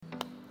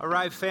All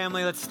right,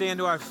 family, let's stand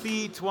to our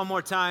feet one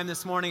more time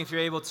this morning if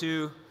you're able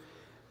to.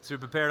 As we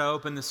prepare to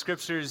open the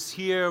scriptures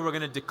here, we're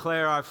going to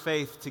declare our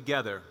faith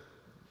together.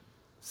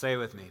 Say it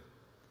with me.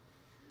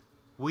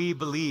 We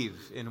believe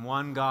in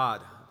one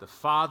God, the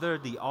Father,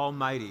 the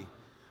Almighty,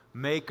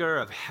 maker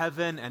of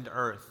heaven and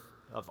earth,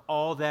 of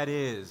all that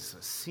is,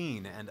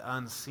 seen and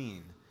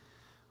unseen.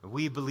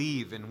 We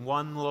believe in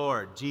one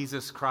Lord,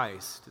 Jesus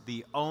Christ,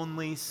 the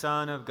only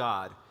Son of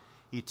God,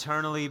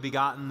 eternally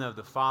begotten of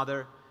the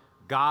Father,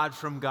 God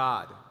from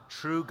God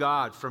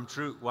from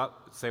true. What?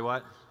 Say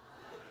what?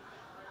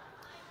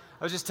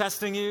 I was just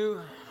testing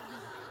you.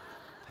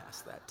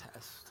 Pass that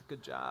test.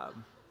 Good job.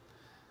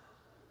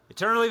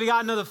 Eternally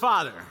begotten of the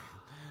Father,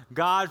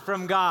 God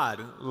from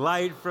God,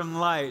 light from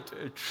light,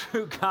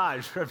 true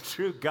God from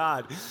true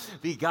God,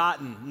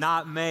 begotten,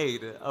 not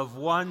made, of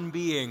one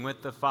being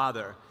with the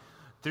Father.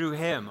 Through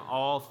him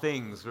all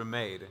things were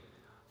made.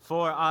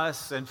 For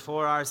us and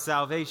for our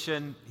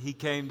salvation, he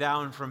came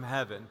down from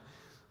heaven.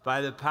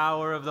 By the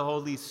power of the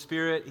Holy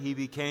Spirit, he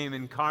became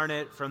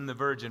incarnate from the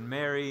Virgin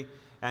Mary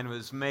and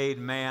was made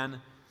man.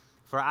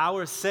 For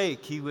our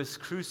sake, he was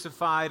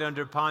crucified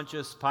under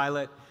Pontius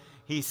Pilate.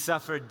 He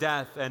suffered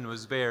death and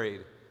was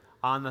buried.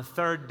 On the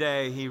third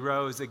day, he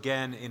rose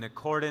again in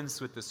accordance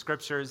with the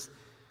Scriptures.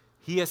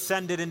 He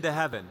ascended into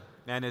heaven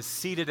and is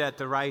seated at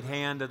the right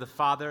hand of the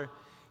Father.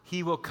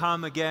 He will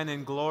come again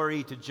in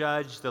glory to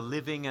judge the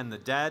living and the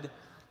dead,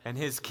 and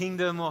his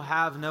kingdom will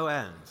have no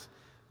end.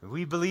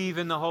 We believe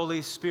in the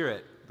Holy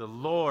Spirit, the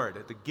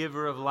Lord, the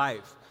giver of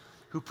life,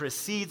 who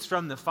proceeds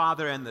from the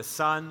Father and the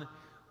Son.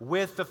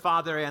 With the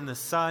Father and the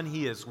Son,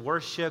 he is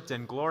worshiped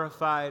and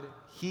glorified.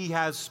 He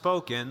has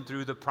spoken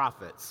through the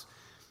prophets.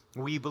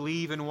 We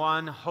believe in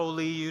one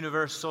holy,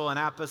 universal, and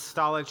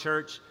apostolic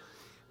church.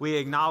 We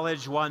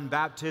acknowledge one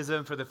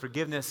baptism for the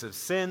forgiveness of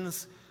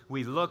sins.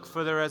 We look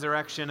for the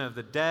resurrection of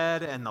the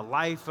dead and the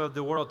life of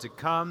the world to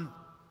come.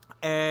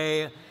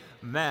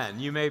 Amen.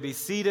 You may be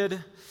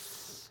seated.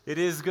 It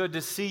is good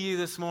to see you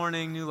this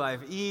morning, New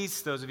Life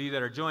East. Those of you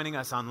that are joining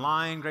us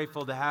online,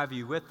 grateful to have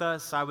you with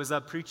us. I was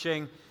up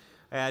preaching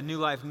at New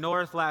Life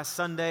North last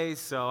Sunday,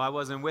 so I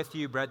wasn't with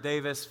you. Brett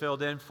Davis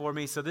filled in for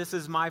me. So this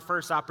is my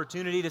first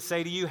opportunity to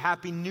say to you,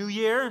 Happy New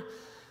Year.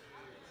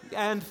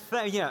 And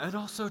and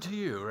also to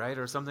you, right?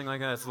 Or something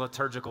like that. It's a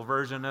liturgical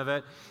version of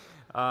it.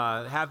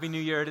 Happy New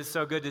Year. It is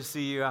so good to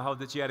see you. I hope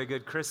that you had a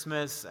good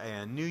Christmas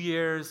and New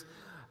Year's.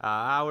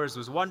 Ours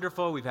was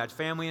wonderful. We've had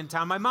family in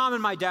town. My mom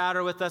and my dad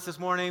are with us this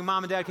morning.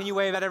 Mom and Dad, can you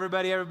wave at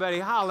everybody? Everybody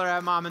holler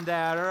at Mom and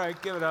Dad. All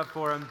right, give it up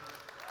for them.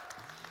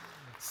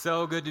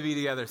 So good to be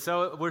together.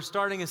 So we're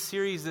starting a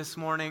series this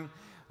morning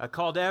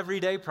called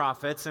Everyday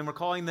Prophets, and we're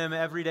calling them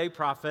Everyday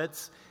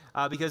Prophets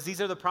because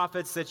these are the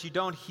prophets that you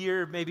don't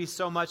hear maybe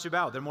so much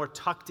about. They're more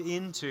tucked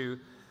into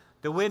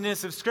the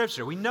witness of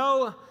Scripture. We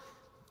know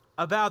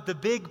about the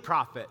big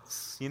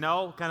prophets, kind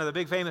of the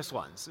big famous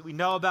ones. We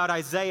know about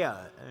Isaiah,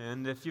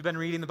 and if you've been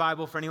reading the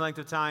Bible for any length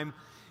of time,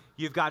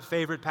 you've got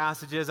favorite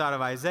passages out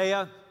of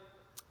Isaiah.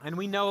 And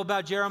we know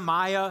about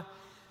Jeremiah.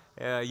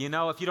 If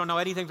you don't know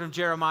anything from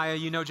Jeremiah,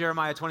 you know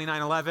Jeremiah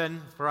 29:11.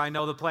 For I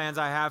know the plans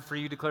I have for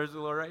you, declares the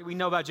Lord. Right? We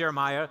know about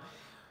Jeremiah.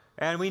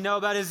 And we know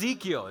about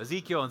Ezekiel.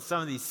 Ezekiel and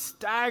some of these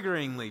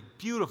staggeringly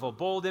beautiful,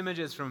 bold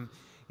images from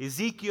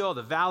Ezekiel,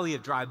 the valley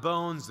of dry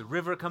bones, the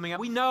river coming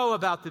out. We know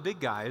about the big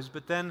guys,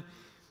 but then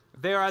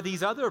there are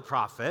these other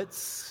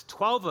prophets,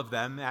 12 of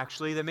them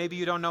actually, that maybe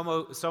you don't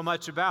know so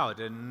much about.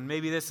 And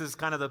maybe this is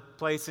kind of the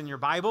place in your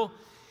Bible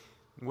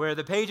where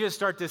the pages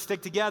start to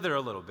stick together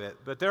a little bit.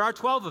 But there are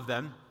 12 of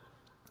them.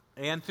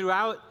 And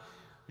throughout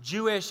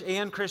Jewish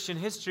and Christian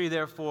history,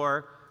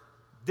 therefore,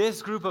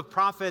 this group of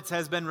prophets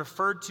has been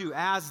referred to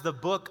as the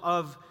Book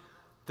of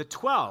the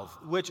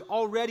 12, which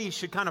already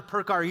should kind of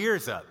perk our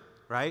ears up,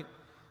 right?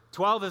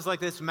 12 is like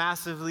this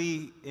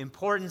massively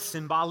important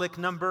symbolic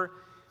number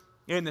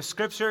in the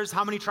Scriptures.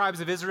 How many tribes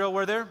of Israel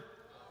were there?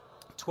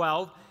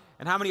 12.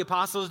 And how many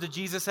apostles did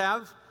Jesus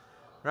have?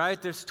 Right?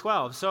 There's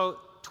 12. So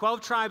 12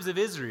 tribes of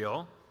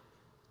Israel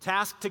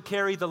tasked to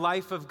carry the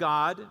life of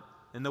God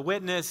and the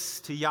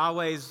witness to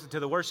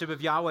the worship of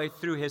Yahweh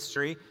through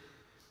history.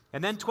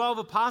 And then 12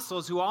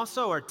 apostles who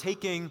also are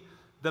taking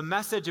the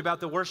message about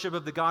the worship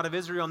of the God of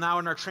Israel now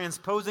and are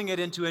transposing it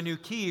into a new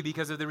key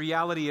because of the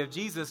reality of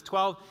Jesus.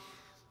 12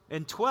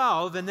 and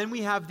 12, and then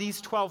we have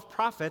these 12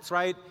 prophets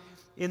right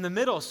in the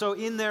middle. So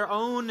in their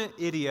own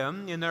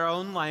idiom, in their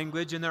own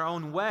language, in their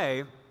own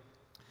way,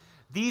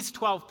 these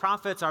 12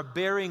 prophets are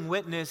bearing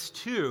witness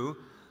to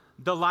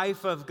the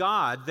life of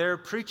God. They're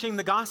preaching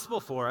the gospel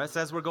for us,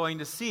 as we're going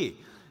to see.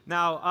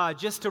 Now,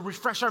 just to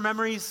refresh our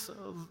memories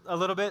a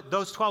little bit,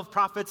 those 12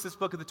 prophets, this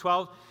book of the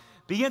 12,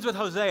 begins with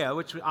Hosea,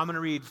 which I'm going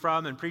to read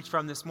from and preach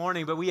from this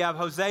morning. But we have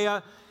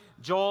Hosea,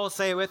 Joel,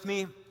 say it with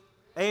me,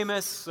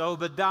 Amos,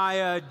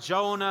 Obadiah,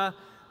 Jonah,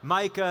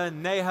 Micah,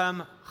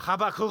 Nahum,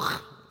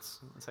 Habakkuk.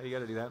 That's how you got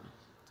to do that.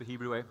 It's the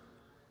Hebrew way.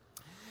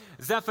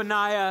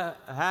 Zephaniah,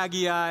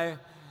 Haggai,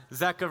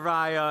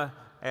 Zechariah,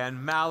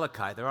 and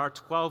Malachi. There are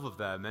 12 of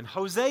them. And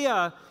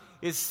Hosea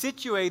is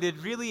situated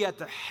really at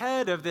the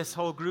head of this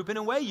whole group. In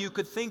a way, you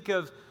could think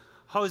of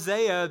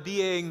Hosea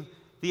being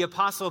the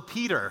Apostle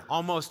Peter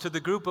almost to the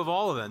group of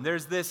all of them.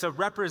 There's this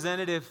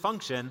representative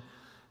function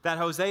that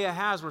Hosea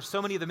has where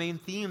so many of the main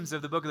themes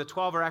of the book of the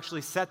 12 are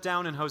actually set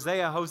down in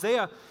Hosea.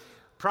 Hosea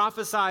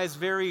prophesies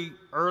very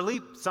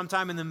early,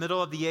 sometime in the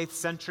middle of the 8th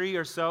century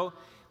or so,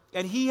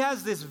 and he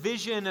has this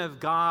vision of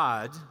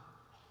God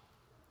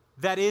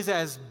that is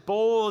as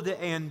bold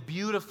and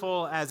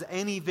beautiful as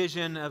any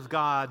vision of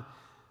God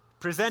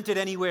presented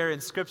anywhere in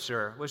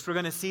Scripture, which we're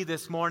going to see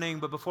this morning.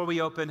 But before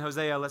we open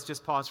Hosea, let's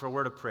just pause for a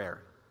word of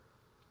prayer.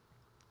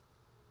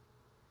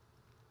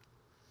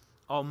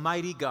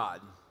 Almighty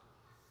God,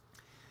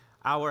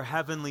 our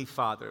Heavenly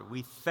Father,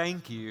 we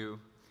thank you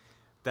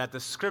that the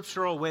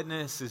scriptural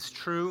witness is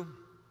true,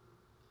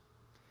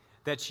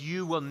 that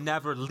you will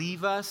never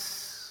leave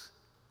us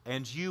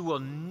and you will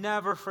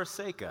never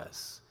forsake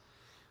us,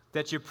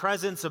 that your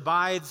presence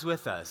abides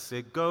with us.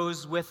 It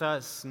goes with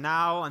us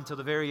now until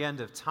the very end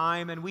of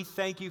time, and we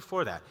thank you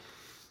for that.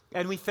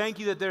 And we thank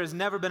you that there has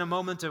never been a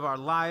moment of our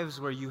lives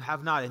where you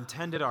have not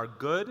intended our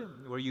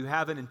good, where you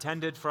haven't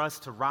intended for us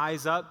to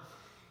rise up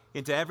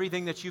into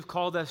everything that you've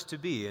called us to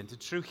be, into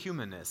true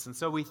humanness. And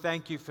so we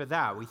thank you for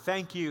that. We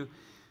thank you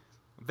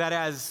that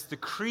as the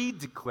Creed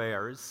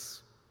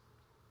declares,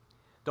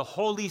 the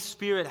Holy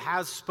Spirit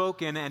has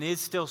spoken and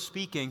is still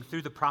speaking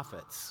through the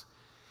prophets.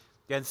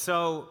 And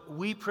so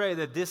we pray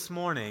that this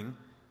morning,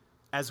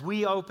 as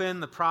we open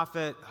the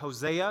prophet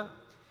Hosea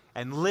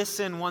and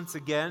listen once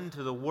again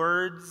to the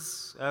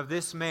words of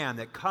this man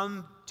that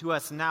come to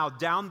us now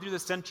down through the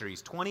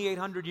centuries,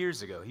 2,800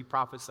 years ago, he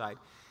prophesied,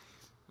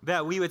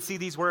 that we would see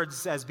these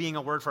words as being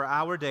a word for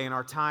our day and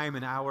our time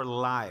and our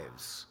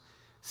lives.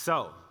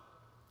 So,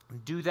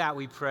 do that,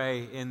 we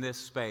pray, in this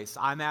space.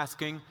 I'm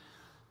asking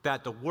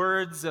that the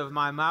words of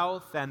my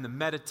mouth and the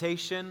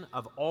meditation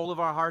of all of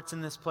our hearts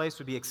in this place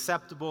would be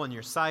acceptable in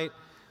your sight.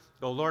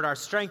 O Lord, our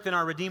strength and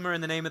our Redeemer, in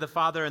the name of the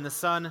Father and the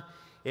Son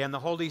and the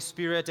Holy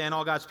Spirit, and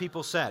all God's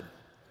people said,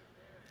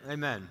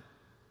 Amen.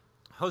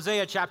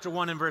 Hosea chapter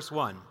 1 and verse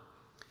 1.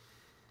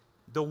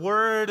 The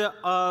word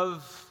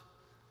of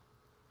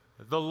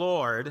the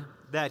Lord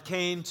that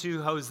came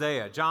to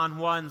Hosea. John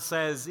 1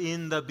 says,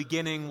 in the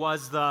beginning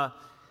was the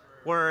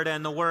Word,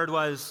 and the Word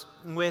was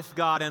with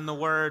God, and the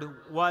Word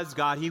was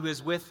God. He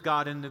was with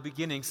God in the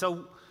beginning.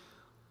 So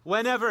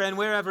whenever and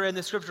wherever in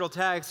the scriptural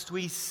text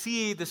we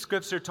see the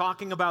scripture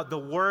talking about the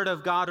Word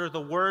of God or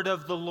the Word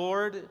of the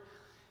Lord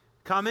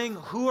coming,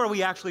 who are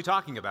we actually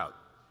talking about?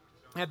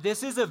 And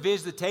this is a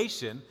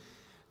visitation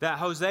that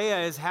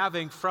Hosea is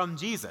having from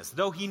Jesus,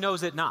 though he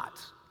knows it not.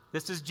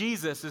 This is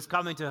Jesus is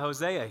coming to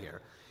Hosea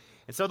here.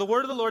 And so the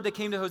word of the Lord that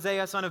came to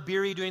Hosea, son of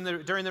Beeri, during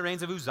the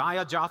reigns of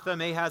Uzziah,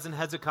 Jotham, Ahaz, and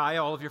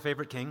Hezekiah, all of your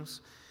favorite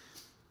kings,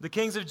 the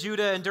kings of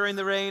Judah, and during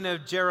the reign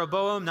of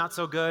Jeroboam, not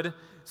so good,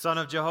 son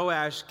of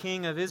Jehoash,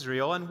 king of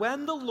Israel. And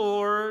when the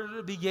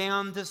Lord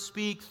began to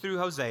speak through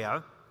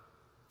Hosea,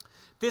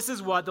 this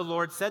is what the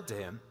Lord said to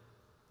him.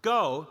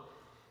 Go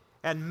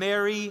and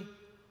marry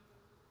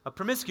a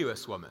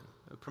promiscuous woman.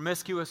 A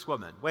promiscuous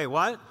woman. Wait,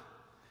 what?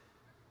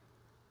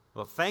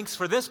 Well, thanks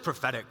for this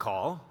prophetic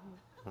call,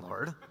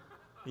 Lord.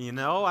 You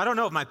know, I don't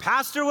know if my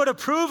pastor would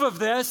approve of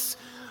this,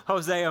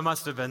 Hosea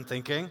must have been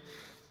thinking.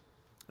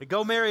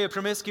 Go marry a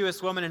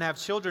promiscuous woman and have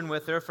children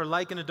with her, for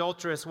like an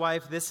adulterous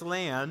wife, this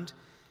land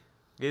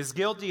is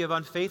guilty of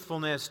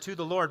unfaithfulness to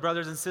the Lord.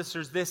 Brothers and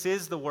sisters, this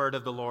is the word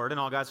of the Lord, and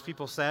all God's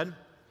people said.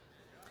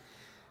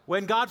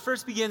 When God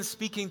first begins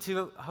speaking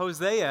to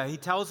Hosea, he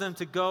tells him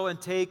to go and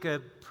take a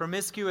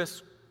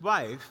promiscuous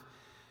wife,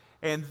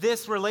 and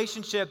this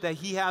relationship that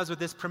he has with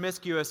this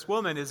promiscuous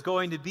woman is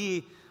going to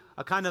be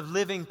a kind of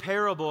living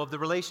parable of the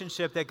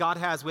relationship that God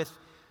has with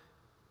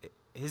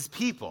his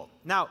people.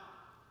 Now,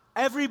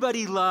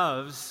 everybody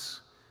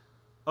loves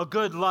a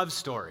good love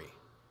story. You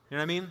know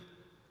what I mean?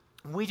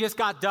 We just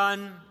got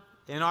done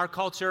in our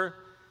culture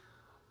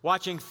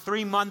watching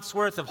 3 months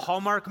worth of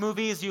Hallmark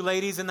movies. You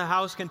ladies in the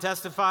house can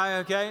testify,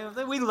 okay?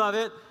 We love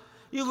it.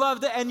 You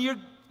loved it. And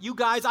you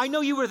guys, I know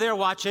you were there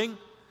watching,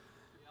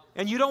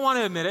 and you don't want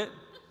to admit it.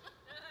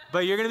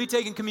 But you're going to be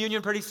taking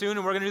communion pretty soon,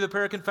 and we're going to do the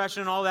prayer of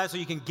confession and all that, so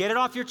you can get it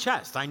off your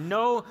chest. I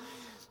know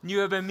you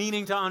have been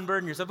meaning to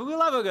unburden yourself, but we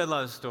love a good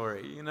love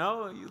story, you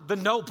know. The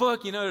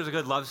Notebook, you know, there's a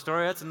good love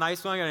story. That's a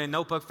nice one. Got any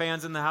Notebook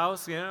fans in the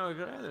house? You know,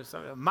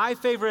 my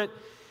favorite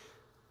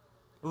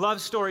love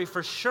story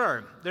for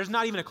sure, there's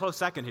not even a close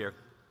second here,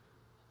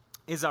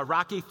 is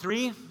Rocky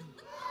 3.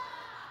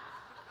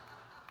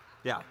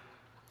 Yeah.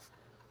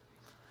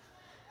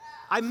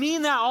 I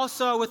mean that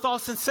also with all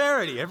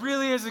sincerity. It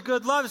really is a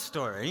good love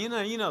story. You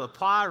know the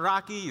plot.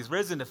 Rocky, he's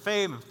risen to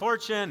fame and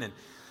fortune, and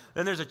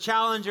then there's a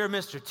challenger,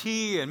 Mr.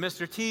 T, and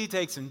Mr. T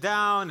takes him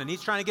down, and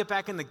he's trying to get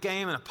back in the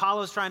game, and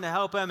Apollo's trying to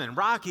help him, and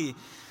Rocky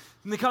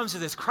comes to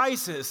this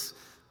crisis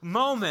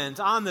moment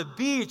on the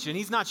beach, and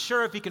he's not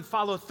sure if he can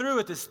follow through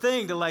with this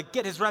thing to, like,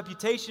 get his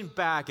reputation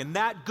back, and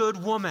that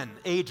good woman,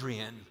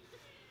 Adrian,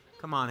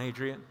 come on,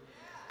 Adrian,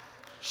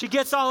 she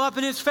gets all up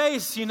in his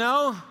face, you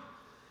know?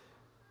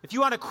 If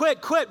you want to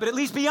quit, but at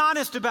least be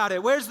honest about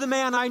it. Where's the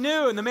man I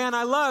knew and the man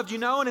I loved,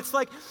 And it's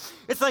like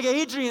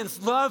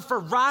Adrian's love for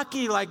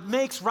Rocky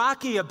makes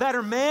Rocky a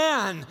better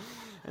man.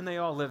 And they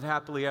all live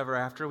happily ever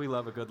after. We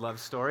love a good love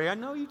story. I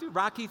know you do.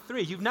 Rocky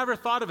 3. You've never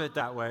thought of it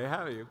that way,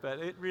 have you? But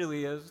it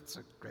really is. It's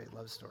a great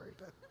love story.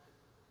 But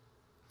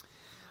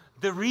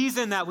the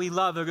reason that we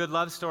love a good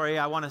love story,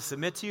 I want to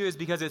submit to you, is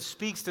because it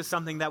speaks to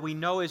something that we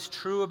know is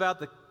true about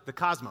the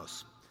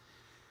cosmos.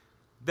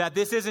 That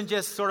this isn't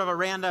just sort of a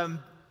random,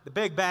 the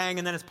Big Bang,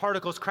 and then its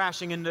particles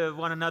crashing into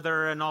one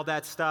another and all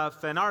that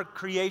stuff. And our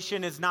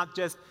creation is not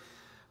just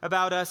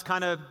about us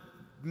kind of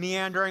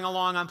meandering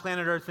along on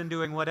planet Earth and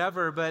doing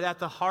whatever, but at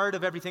the heart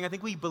of everything, I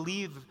think we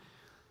believe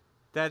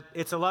that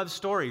it's a love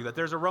story, that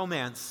there's a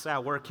romance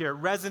at work here.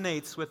 It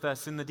resonates with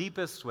us in the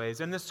deepest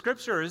ways. And the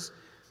scriptures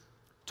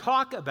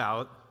talk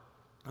about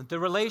the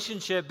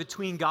relationship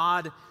between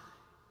God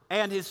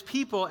and his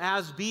people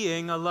as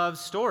being a love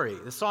story.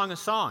 The Song of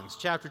Songs,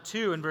 chapter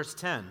 2 and verse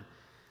 10.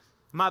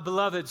 My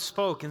beloved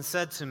spoke and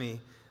said to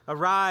me,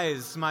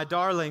 arise, my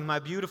darling, my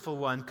beautiful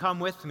one, come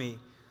with me.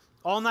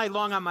 All night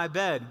long on my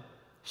bed,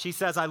 she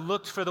says, I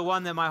looked for the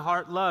one that my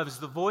heart loves.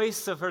 The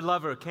voice of her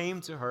lover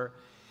came to her,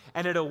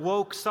 and it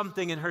awoke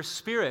something in her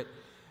spirit.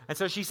 And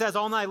so she says,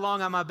 all night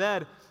long on my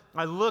bed,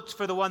 I looked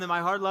for the one that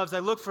my heart loves. I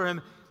looked for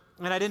him,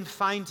 and I didn't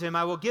find him.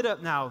 I will get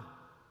up now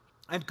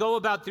and go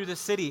about through the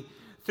city,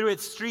 through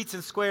its streets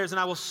and squares, and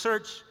I will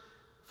search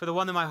for the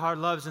one that my heart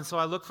loves. And so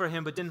I looked for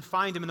him, but didn't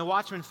find him. And the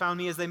watchmen found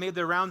me as they made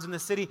their rounds in the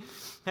city.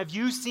 Have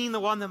you seen the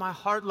one that my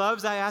heart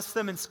loves? I asked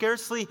them, and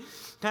scarcely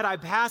had I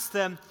passed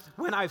them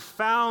when I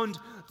found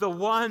the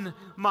one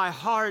my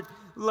heart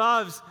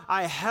loves.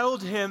 I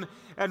held him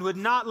and would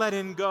not let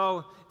him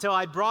go till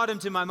I brought him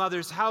to my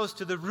mother's house,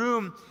 to the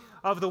room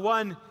of the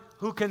one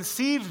who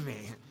conceived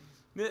me.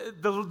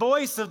 The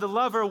voice of the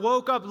lover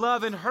woke up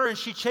love in her, and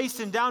she chased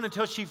him down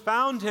until she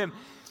found him.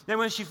 And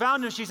when she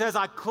found him, she says,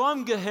 I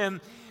clung to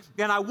him,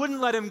 and I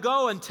wouldn't let him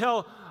go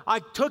until I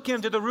took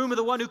him to the room of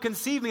the one who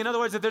conceived me. In other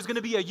words, that there's going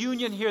to be a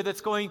union here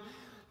that's going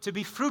to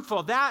be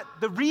fruitful.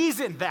 The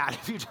reason that,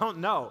 if you don't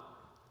know,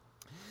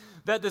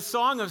 that the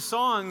Song of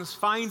Songs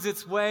finds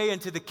its way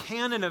into the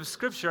canon of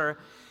Scripture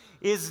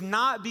is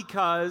not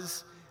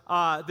because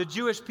the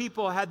Jewish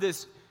people had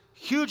this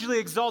hugely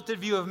exalted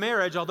view of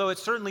marriage, although it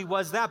certainly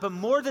was that, but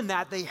more than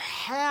that, they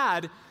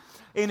had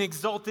an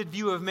exalted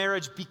view of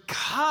marriage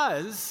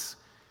because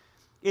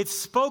it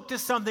spoke to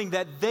something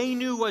that they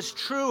knew was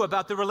true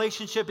about the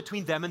relationship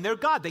between them and their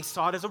God. They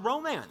saw it as a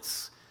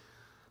romance.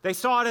 They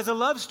saw it as a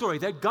love story,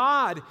 that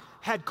God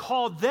had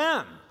called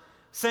them,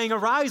 saying,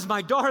 arise,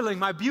 my darling,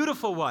 my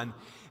beautiful one.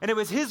 And it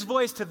was his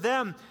voice to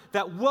them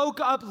that woke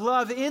up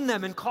love in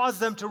them and caused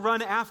them to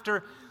run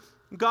after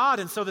God.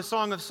 And so the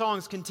Song of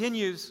Songs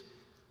continues.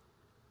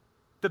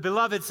 The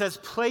beloved says,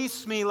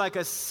 place me like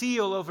a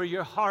seal over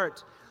your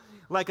heart,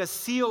 like a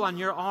seal on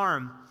your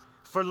arm.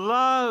 For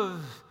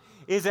love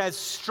is as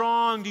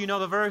strong, do you know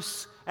the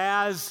verse,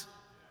 as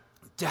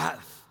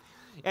death.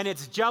 And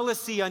its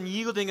jealousy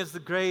unyielding as the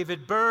grave.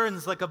 It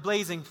burns like a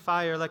blazing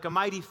fire, like a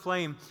mighty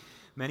flame.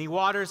 Many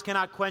waters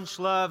cannot quench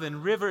love,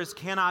 and rivers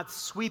cannot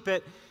sweep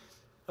it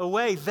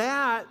away.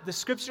 That, the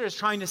scripture is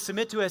trying to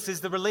submit to us,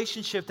 is the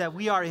relationship that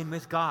we are in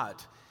with God.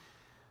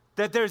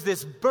 That there's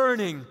this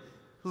burning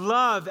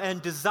love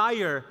and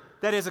desire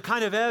that is a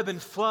kind of ebb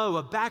and flow,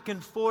 a back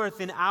and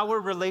forth in our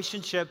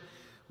relationship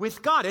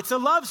with God. It's a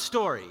love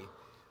story.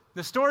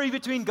 The story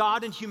between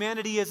God and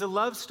humanity is a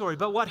love story.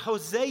 But what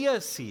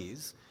Hosea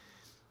sees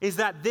is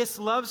that this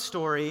love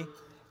story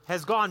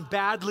has gone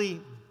badly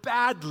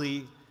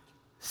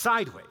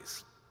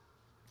sideways.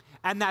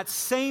 And that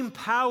same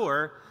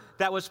power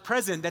that was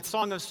present, that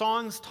Song of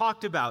Songs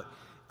talked about,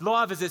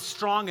 love is as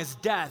strong as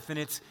death, and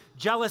it's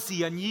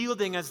jealousy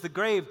unyielding as the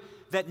grave,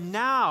 that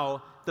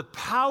now the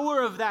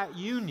power of that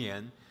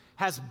union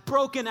has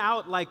broken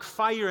out like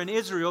fire in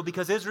Israel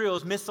because Israel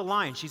is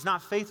misaligned. She's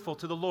not faithful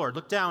to the Lord.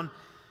 Look down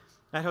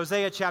at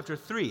Hosea chapter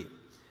 3.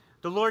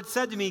 The Lord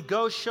said to me,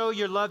 go show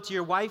your love to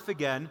your wife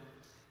again.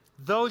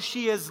 Though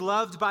she is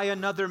loved by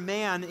another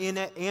man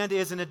and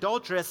is an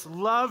adulteress,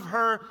 love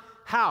her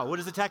how? What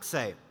does the text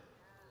say?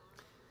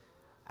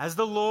 As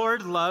the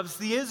Lord loves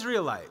the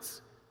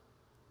Israelites.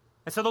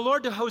 And so the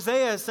Lord to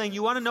Hosea is saying,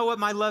 you want to know what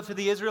my love for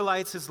the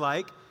Israelites is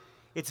like?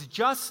 It's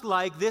just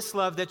like this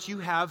love that you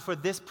have for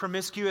this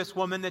promiscuous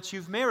woman that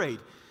you've married.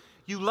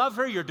 You love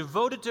her, you're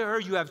devoted to her,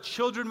 you have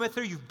children with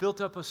her, you've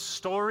built up a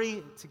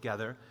story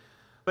together,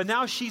 but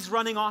now she's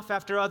running off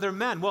after other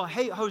men. Well,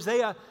 hey,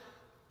 Hosea,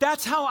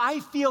 that's how I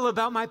feel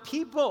about my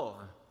people.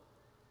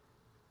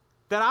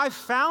 That I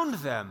found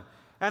them,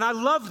 and I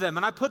love them,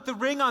 and I put the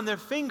ring on their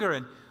finger,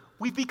 and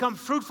we've become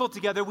fruitful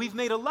together, we've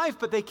made a life,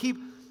 but they keep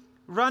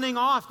running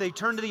off. They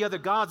turn to the other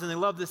gods, and they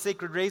love the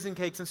sacred raisin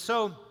cakes, and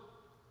so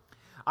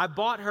I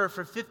bought her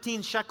for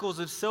 15 shekels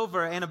of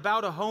silver and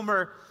about a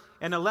homer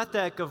and a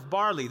lethek of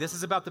barley. This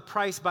is about the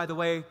price, by the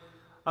way,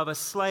 of a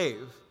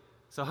slave.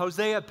 So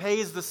Hosea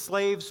pays the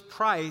slave's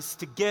price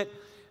to get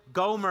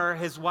Gomer,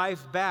 his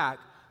wife, back,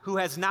 who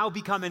has now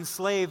become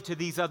enslaved to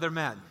these other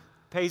men.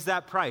 pays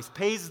that price,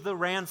 pays the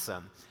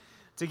ransom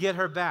to get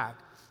her back.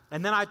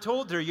 And then I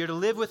told her, you're to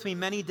live with me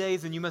many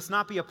days, and you must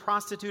not be a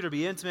prostitute or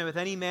be intimate with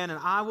any man, and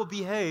I will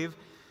behave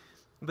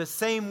the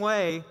same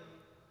way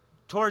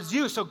towards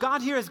you. So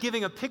God here is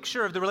giving a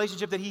picture of the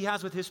relationship that he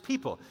has with his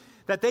people,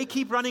 that they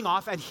keep running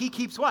off, and he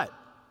keeps what?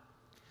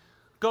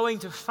 Going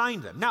to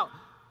find them. Now,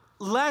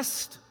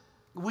 lest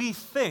we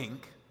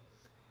think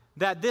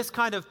that this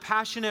kind of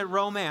passionate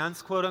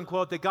romance, quote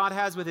unquote, that God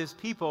has with his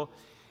people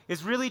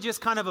is really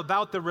just kind of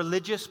about the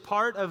religious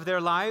part of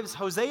their lives,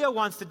 Hosea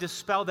wants to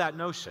dispel that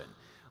notion.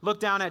 Look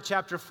down at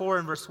chapter 4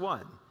 and verse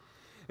 1.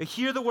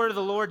 Hear the word of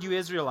the Lord, you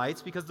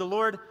Israelites, because the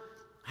Lord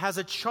has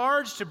a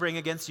charge to bring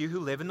against you who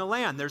live in the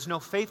land. There's no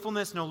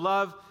faithfulness, no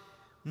love,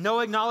 no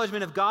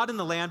acknowledgement of God in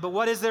the land, but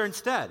what is there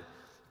instead?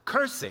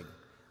 Cursing,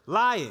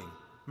 lying,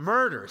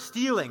 murder,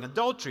 stealing,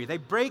 adultery. They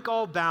break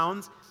all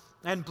bounds,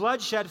 and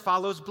bloodshed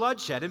follows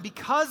bloodshed. And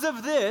because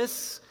of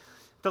this,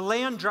 the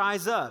land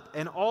dries up,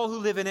 and all who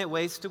live in it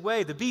waste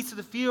away. The beasts of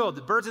the field,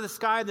 the birds of the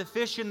sky, and the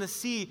fish in the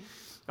sea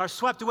are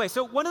swept away.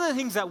 So one of the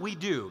things that we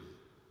do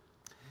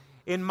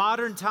in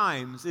modern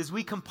times is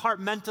we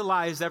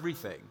compartmentalize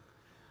everything.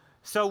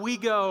 So we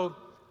go,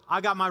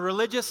 I got my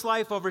religious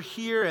life over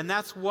here, and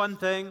that's one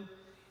thing.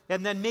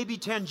 And then maybe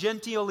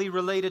tangentially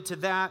related to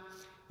that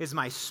is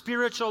my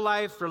spiritual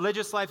life.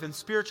 Religious life and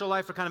spiritual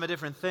life are kind of a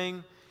different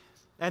thing.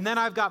 And then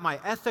I've got my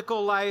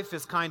ethical life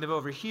is kind of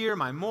over here,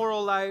 my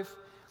moral life.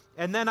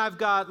 And then I've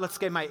got, let's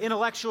say, my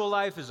intellectual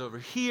life is over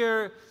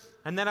here.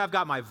 And then I've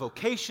got my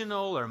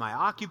vocational or my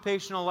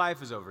occupational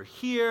life is over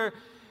here.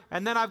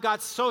 And then I've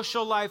got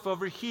social life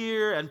over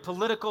here and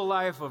political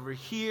life over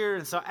here.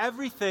 And so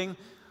everything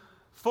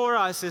for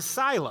us is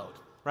siloed,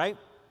 right?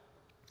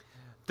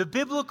 The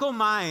biblical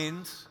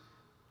mind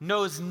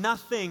knows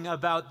nothing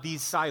about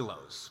these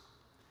silos.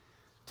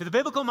 To the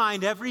biblical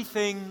mind,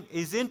 everything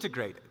is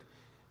integrated.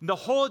 The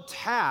whole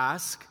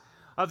task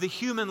of the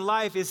human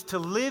life is to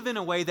live in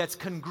a way that's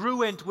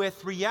congruent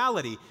with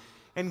reality.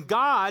 And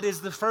God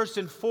is the first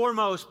and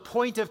foremost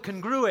point of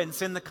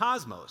congruence in the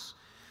cosmos.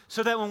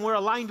 So that when we're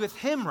aligned with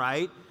him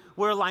right,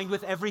 we're aligned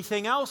with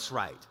everything else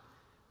right.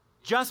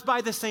 Just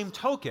by the same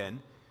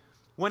token,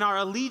 when our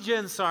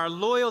allegiance, our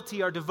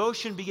loyalty, our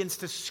devotion begins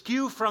to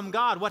skew from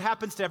God, what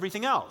happens to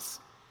everything else?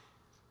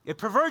 It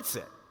perverts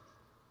it.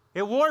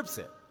 It warps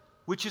it.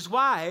 Which is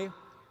why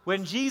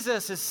when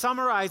Jesus is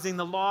summarizing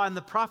the law and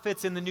the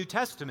prophets in the New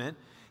Testament,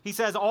 he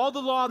says all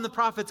the law and the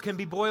prophets can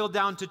be boiled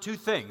down to two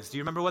things. Do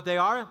you remember what they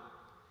are?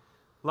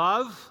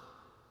 Love.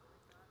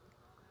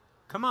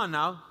 Come on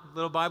now,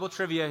 little Bible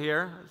trivia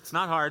here. It's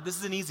not hard. This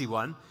is an easy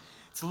one.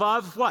 It's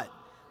love what?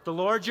 The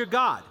Lord your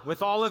God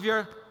with all of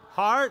your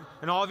heart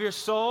and all of your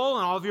soul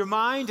and all of your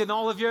mind and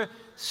all of your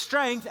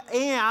strength.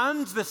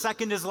 And the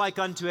second is like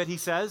unto it, he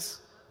says,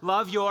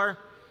 love your,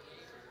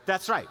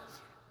 that's right.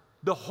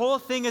 The whole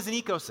thing is an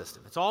ecosystem.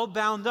 It's all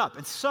bound up.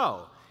 And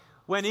so,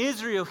 when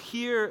Israel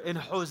here in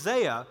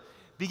Hosea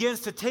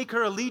begins to take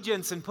her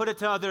allegiance and put it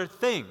to other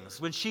things,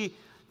 when she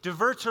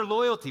diverts her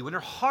loyalty, when her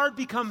heart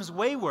becomes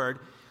wayward,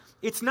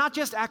 it's not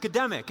just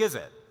academic, is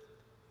it?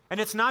 And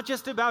it's not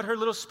just about her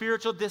little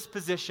spiritual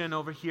disposition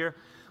over here.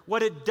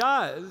 What it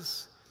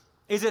does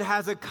is it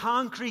has a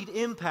concrete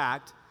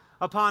impact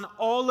upon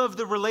all of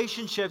the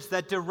relationships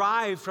that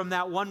derive from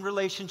that one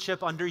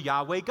relationship under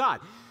Yahweh God.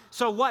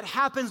 So what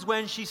happens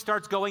when she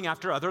starts going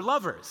after other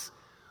lovers?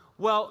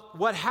 Well,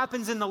 what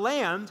happens in the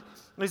land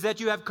is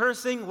that you have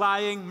cursing,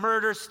 lying,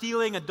 murder,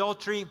 stealing,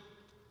 adultery,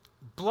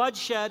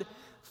 bloodshed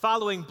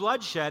following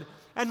bloodshed.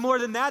 And more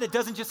than that, it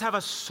doesn't just have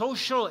a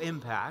social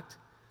impact,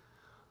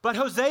 but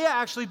Hosea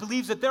actually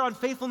believes that their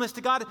unfaithfulness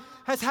to God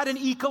has had an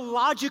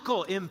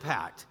ecological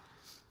impact.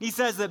 He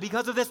says that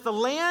because of this, the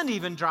land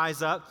even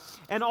dries up,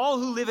 and all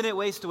who live in it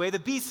waste away. The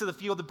beasts of the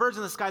field, the birds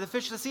in the sky, the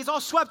fish of the sea, it's all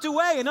swept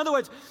away. In other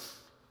words,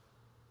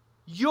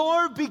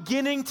 you're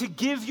beginning to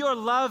give your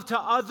love to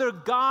other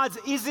gods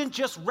isn't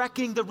just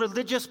wrecking the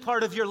religious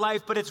part of your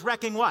life, but it's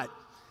wrecking what?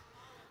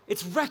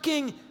 It's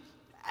wrecking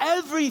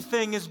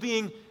everything is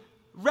being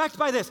wrecked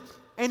by this.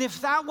 And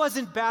if that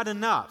wasn't bad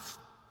enough,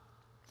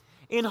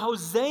 in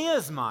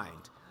Hosea's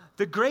mind,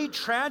 the great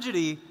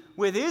tragedy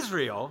with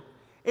Israel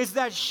is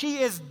that she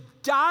is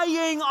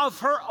dying of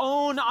her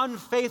own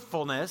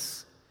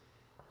unfaithfulness,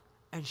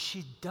 and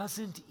she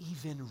doesn't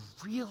even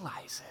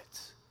realize it.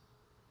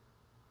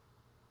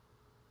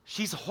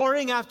 She's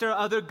whoring after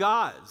other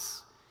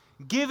gods,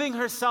 giving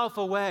herself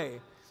away,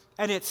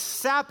 and it's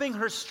sapping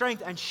her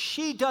strength, and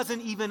she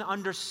doesn't even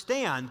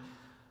understand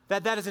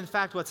that that is in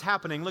fact what's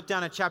happening. Look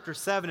down at chapter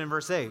 7 and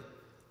verse 8.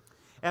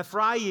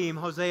 Ephraim,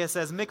 Hosea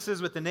says,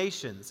 mixes with the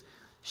nations.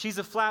 She's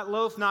a flat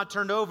loaf not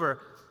turned over.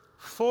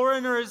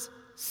 Foreigners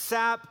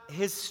sap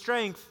his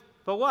strength,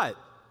 but what?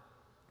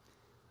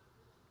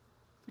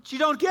 But you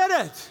don't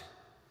get it.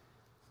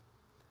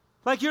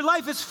 Like your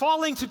life is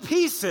falling to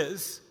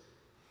pieces,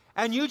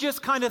 and you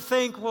just kind of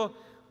think, well,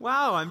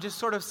 wow, I'm just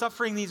sort of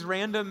suffering these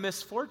random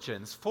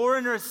misfortunes.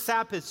 Foreigners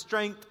sap his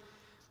strength,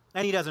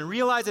 and he doesn't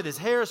realize it. His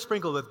hair is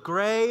sprinkled with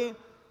gray,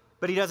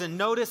 but he doesn't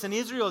notice. And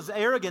Israel's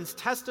arrogance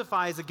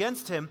testifies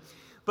against him.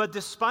 But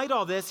despite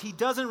all this, he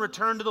doesn't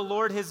return to the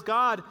Lord his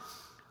God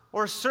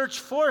or search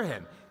for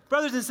him.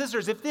 Brothers and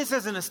sisters, if this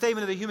isn't a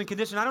statement of the human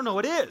condition, I don't know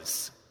what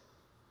is.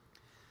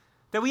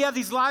 That we have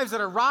these lives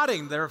that are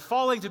rotting, that are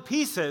falling to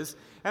pieces,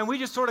 and we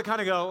just sort of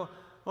kind of go,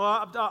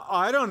 well,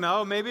 I don't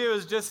know, maybe it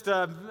was just, it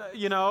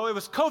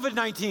was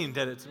COVID-19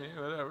 did it to me,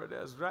 whatever it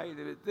is, right?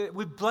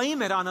 We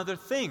blame it on other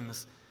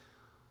things.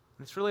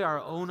 And it's really our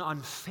own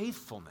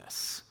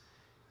unfaithfulness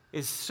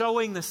is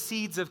sowing the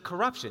seeds of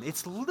corruption.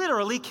 It's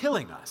literally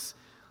killing us.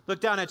 Look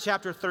down at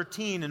chapter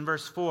 13 and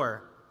verse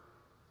 4.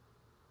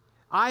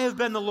 I have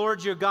been the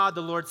Lord your God,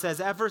 the Lord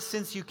says, ever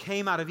since you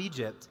came out of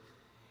Egypt.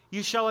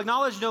 You shall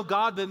acknowledge no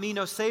God but me,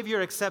 no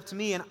Savior except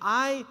me, and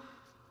I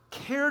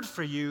cared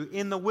for you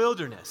in the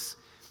wilderness,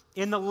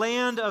 in the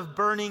land of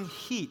burning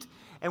heat.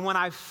 And when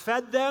I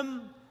fed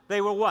them, they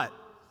were what?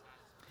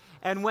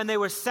 And when they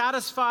were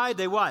satisfied,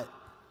 they what?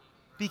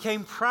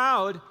 Became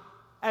proud,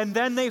 and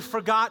then they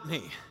forgot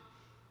me.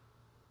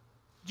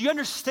 Do you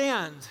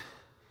understand?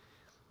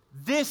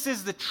 This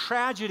is the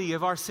tragedy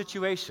of our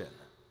situation.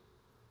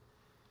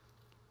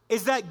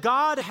 Is that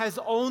God has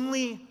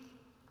only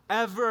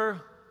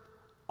ever,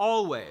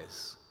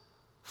 always,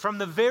 from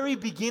the very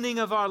beginning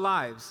of our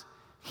lives,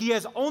 he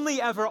has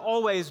only ever,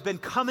 always been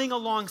coming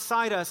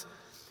alongside us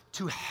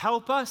to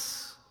help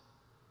us,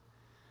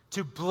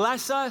 to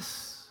bless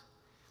us,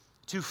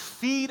 to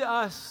feed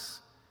us,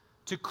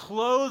 to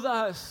clothe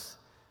us,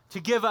 to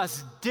give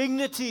us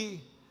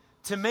dignity,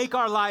 to make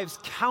our lives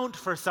count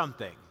for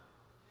something.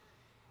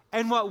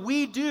 And what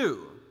we do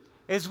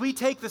is we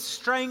take the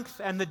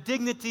strength and the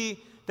dignity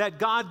that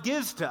God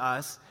gives to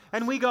us,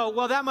 and we go,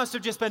 well, that must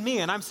have just been me,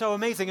 and I'm so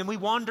amazing, and we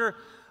wander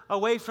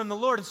away from the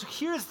Lord. And so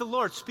here's the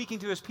Lord speaking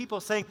to his people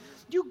saying,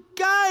 you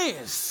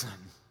guys,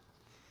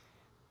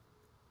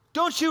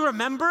 don't you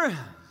remember?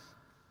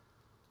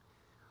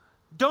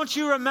 Don't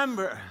you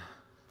remember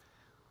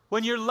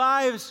when your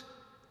lives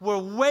were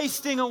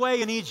wasting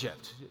away in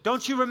Egypt?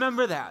 Don't you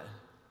remember that?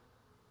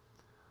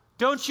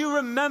 Don't you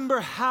remember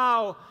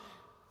how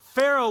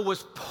Pharaoh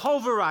was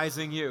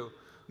pulverizing you,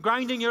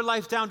 grinding your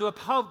life down to a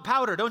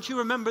powder? Don't you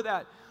remember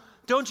that?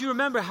 Don't you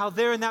remember how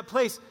there in that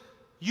place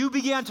you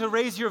began to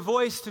raise your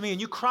voice to me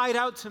and you cried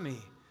out to me?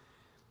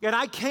 And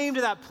I came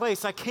to that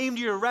place. I came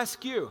to your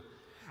rescue.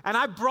 And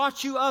I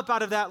brought you up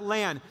out of that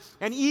land.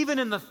 And even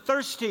in the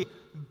thirsty,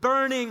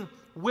 burning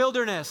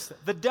wilderness,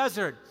 the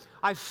desert,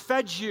 I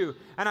fed you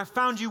and I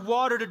found you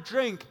water to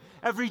drink.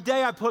 Every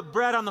day I put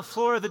bread on the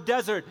floor of the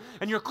desert,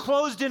 and your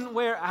clothes didn't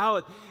wear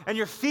out, and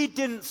your feet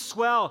didn't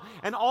swell.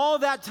 And all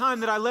that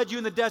time that I led you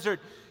in the desert,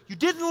 you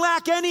didn't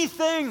lack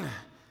anything.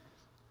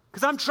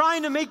 Because I'm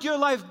trying to make your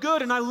life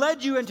good, and I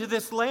led you into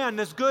this land,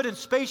 this good and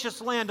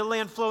spacious land, a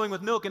land flowing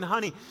with milk and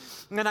honey.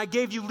 And then I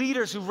gave you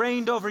leaders who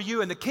reigned over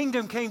you, and the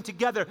kingdom came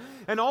together.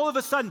 And all of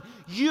a sudden,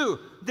 you,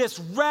 this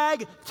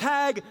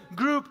ragtag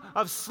group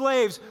of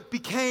slaves,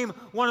 became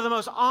one of the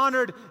most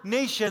honored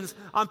nations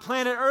on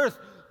planet Earth.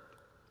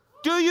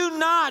 Do you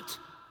not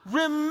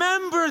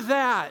remember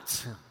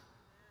that?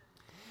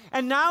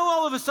 And now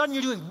all of a sudden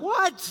you're doing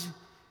what?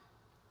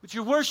 But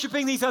you're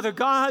worshiping these other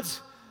gods,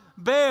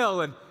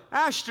 Baal and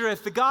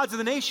Ashtoreth, the gods of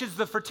the nations,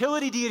 the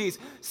fertility deities.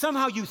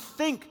 Somehow you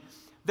think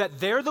that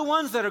they're the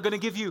ones that are going to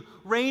give you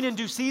rain in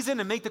due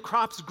season and make the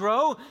crops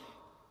grow.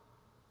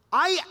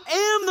 I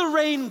am the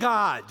rain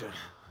god.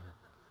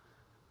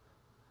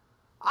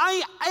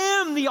 I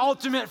am the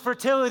ultimate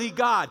fertility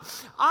God.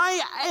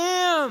 I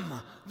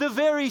am the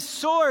very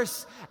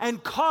source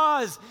and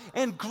cause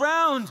and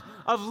ground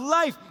of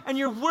life. And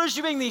you're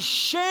worshiping these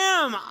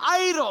sham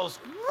idols.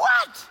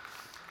 What?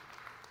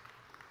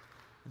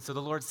 And so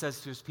the Lord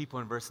says to his people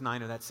in verse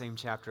 9 of that same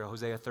chapter,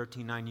 Hosea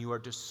 13:9, you are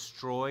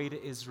destroyed,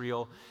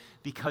 Israel,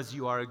 because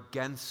you are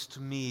against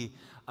me,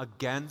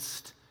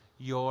 against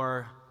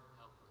your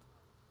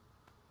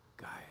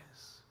guys.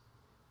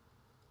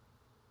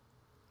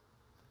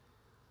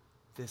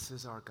 This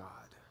is our God.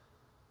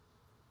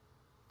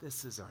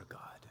 This is our God.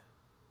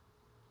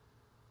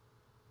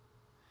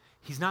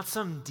 He's not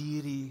some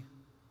deity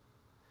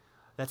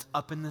that's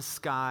up in the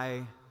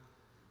sky,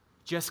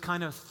 just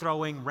kind of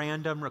throwing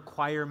random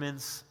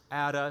requirements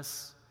at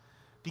us,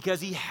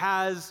 because he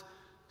has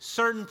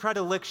certain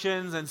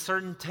predilections and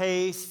certain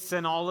tastes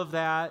and all of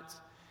that.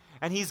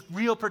 And he's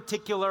real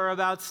particular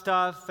about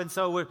stuff, and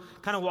so we're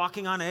kind of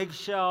walking on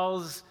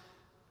eggshells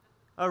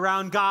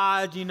around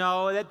God, you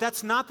know.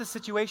 That's not the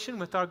situation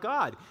with our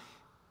God.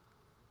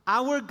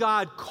 Our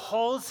God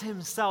calls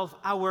himself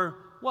our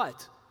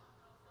what?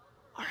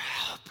 Our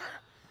helper.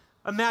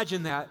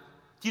 Imagine that.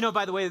 Do you know,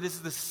 by the way, this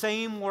is the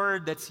same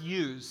word that's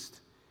used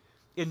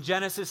in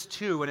Genesis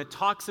 2 when it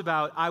talks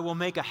about, I will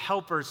make a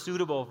helper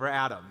suitable for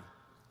Adam.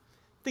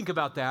 Think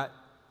about that.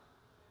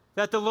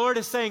 That the Lord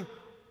is saying,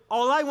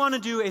 all I want to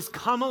do is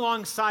come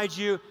alongside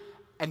you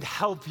and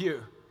help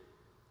you.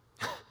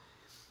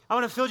 I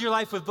want to fill your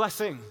life with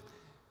blessing.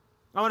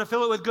 I want to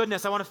fill it with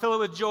goodness. I want to fill it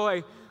with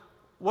joy.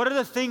 What are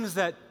the things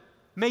that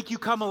make you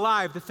come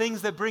alive? The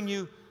things that bring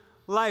you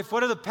life?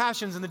 What are the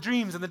passions and the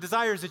dreams and the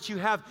desires that you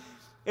have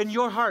in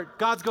your heart?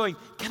 God's going,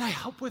 can I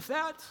help with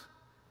that?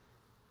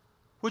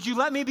 Would you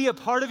let me be a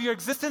part of your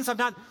existence?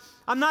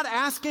 I'm not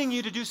asking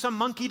you to do some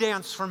monkey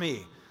dance for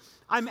me.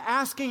 I'm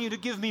asking you to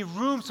give me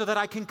room so that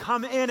I can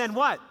come in and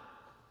what?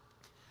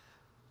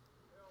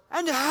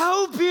 And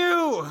help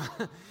you.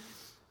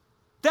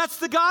 That's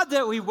the God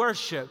that we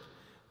worship.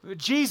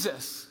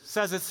 Jesus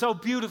says it so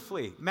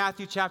beautifully.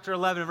 Matthew chapter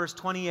 11, verse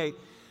 28.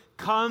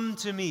 Come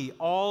to me,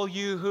 all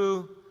you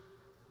who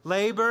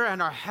labor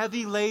and are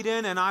heavy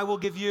laden, and I will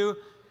give you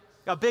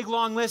a big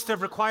long list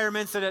of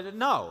requirements.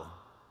 No,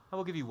 I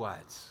will give you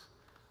what?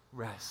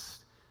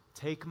 Rest.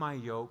 Take my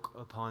yoke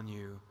upon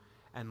you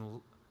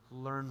and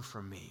learn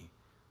from me,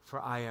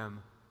 for I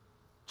am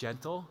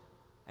gentle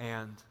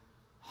and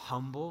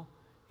humble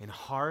in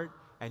heart,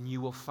 and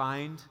you will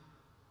find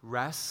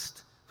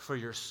rest for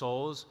your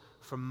souls.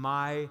 For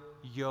my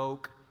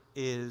yoke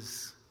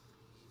is,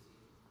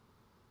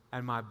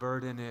 and my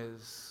burden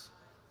is.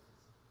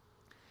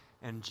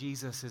 And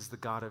Jesus is the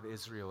God of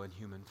Israel in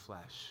human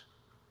flesh.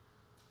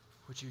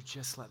 Would you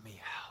just let me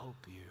help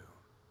you?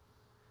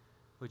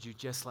 Would you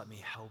just let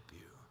me help you?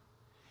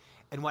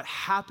 And what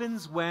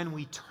happens when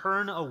we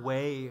turn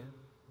away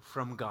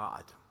from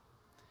God?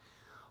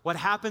 What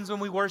happens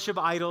when we worship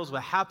idols?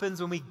 What happens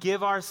when we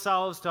give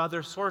ourselves to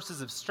other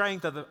sources of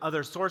strength,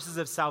 other sources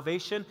of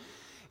salvation,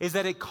 is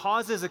that it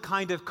causes a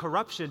kind of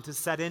corruption to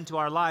set into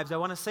our lives. I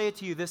want to say it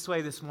to you this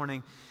way this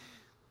morning,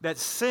 that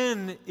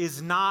sin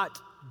is not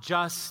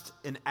just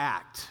an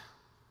act.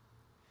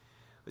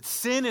 But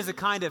sin is a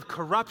kind of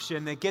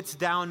corruption that gets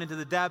down into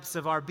the depths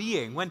of our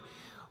being.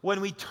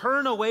 When we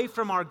turn away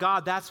from our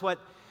God, that's what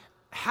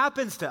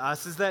happens to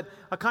us, is that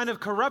a kind of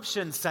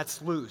corruption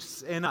sets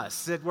loose in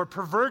us, that we're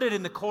perverted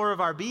in the core of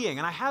our being.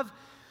 And I have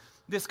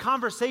this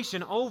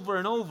conversation over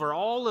and over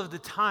all of the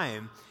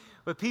time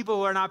with people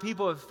who are not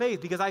people of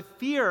faith, because I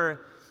fear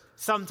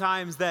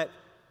sometimes that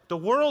the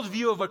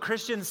worldview of what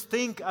Christians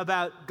think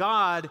about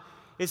God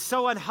is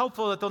so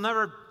unhelpful that they'll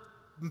never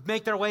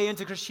make their way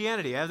into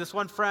Christianity. I have this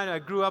one friend I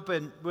grew up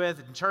with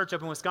in church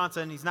up in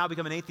Wisconsin. He's now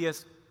become an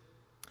atheist.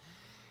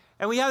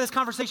 And we have this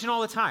conversation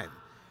all the time.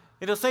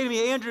 And he'll say to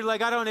me, Andrew,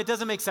 it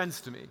doesn't make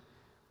sense to me.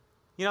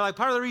 Part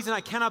of the reason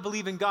I cannot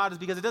believe in God is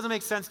because it doesn't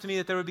make sense to me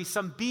that there would be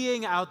some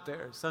being out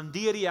there, some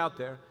deity out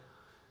there,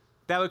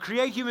 that would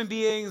create human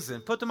beings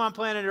and put them on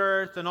planet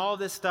Earth and all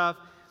this stuff,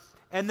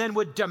 and then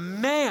would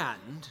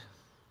demand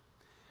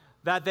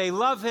that they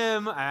love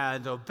him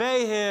and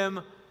obey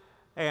him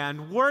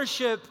and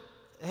worship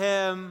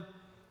him,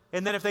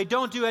 and then if they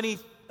don't do any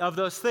of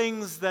those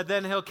things, that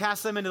then he'll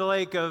cast them into the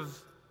lake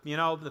of,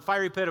 the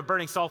fiery pit of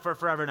burning sulfur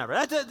forever and ever.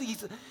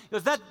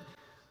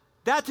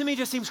 That to me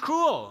just seems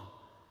cruel.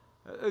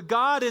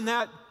 God in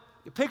that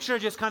picture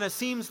just kind of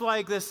seems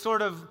like this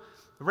sort of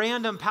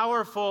random,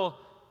 powerful,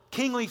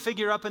 kingly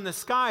figure up in the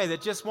sky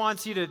that just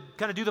wants you to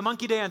kind of do the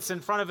monkey dance in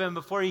front of him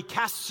before he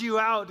casts you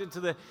out into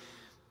the...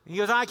 He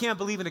goes, I can't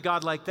believe in a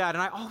God like that.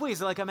 And I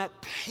always, I'm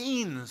at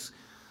pains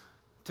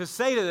to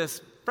say to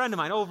this friend of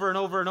mine over and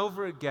over and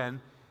over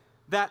again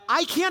that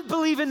I can't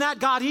believe in that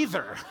God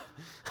either.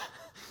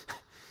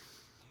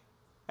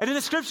 And in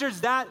the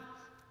scriptures, that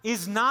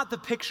is not the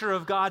picture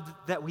of God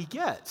that we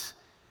get.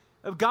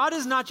 God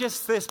is not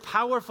just this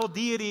powerful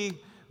deity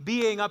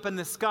being up in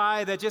the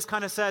sky that just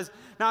kind of says,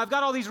 now I've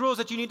got all these rules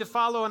that you need to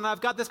follow, and I've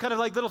got this kind of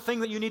little thing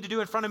that you need to do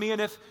in front of me, and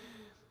if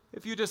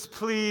you just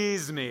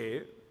please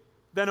me,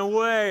 then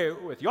away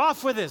with you,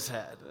 off with his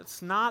head.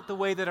 That's not the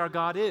way that our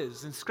God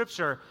is. In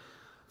Scripture,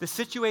 the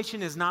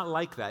situation is not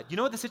like that. You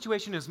know what the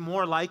situation is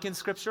more like in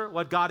Scripture?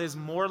 What God is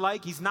more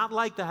like? He's not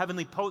like the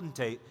heavenly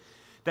potentate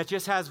that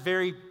just has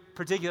very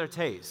particular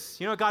tastes.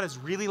 You know what God is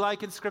really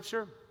like in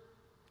Scripture?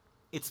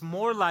 It's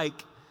more like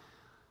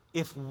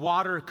if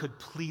water could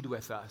plead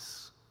with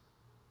us.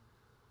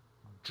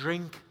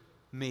 Drink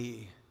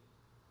me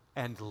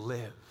and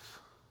live.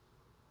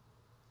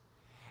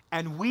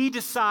 And we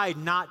decide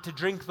not to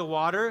drink the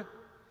water,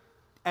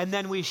 and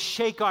then we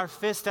shake our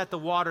fist at the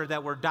water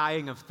that we're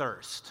dying of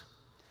thirst.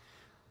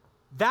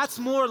 That's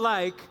more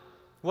like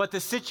what the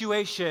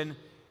situation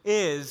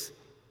is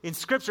in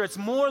Scripture. It's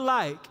more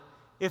like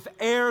if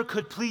air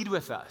could plead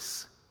with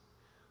us.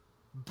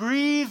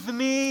 Breathe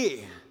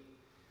me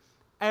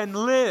and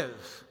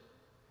live.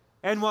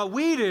 And what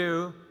we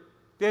do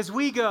is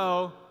we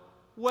go,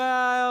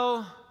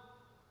 well,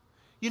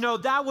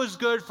 that was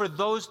good for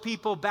those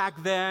people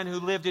back then who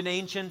lived in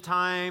ancient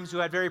times, who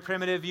had very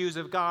primitive views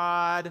of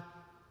God.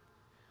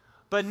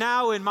 But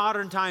now in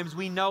modern times,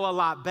 we know a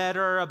lot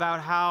better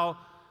about how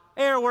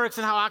air works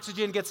and how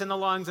oxygen gets in the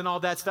lungs and all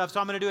that stuff, so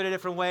I'm going to do it a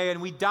different way.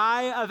 And we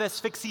die of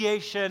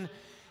asphyxiation,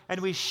 and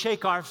we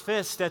shake our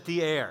fist at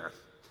the air.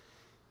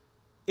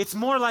 It's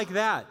more like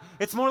that.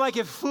 It's more like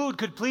if food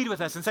could plead with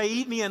us and say,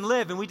 eat me and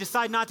live, and we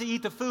decide not to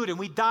eat the food, and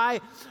we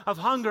die of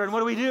hunger, and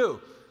what do?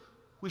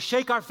 We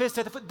shake our fist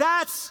at the food.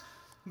 That's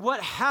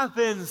what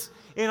happens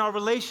in our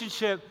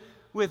relationship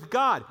with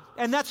God.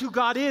 And that's who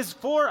God is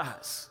for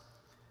us.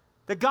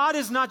 That God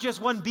is not just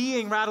one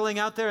being rattling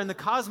out there in the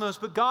cosmos,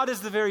 but God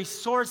is the very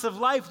source of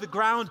life, the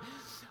ground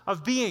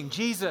of being.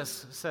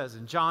 Jesus says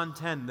in John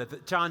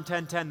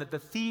 10:10 that the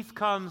thief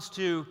comes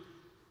to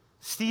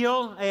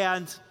steal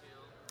and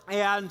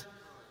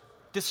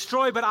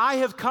destroy, but I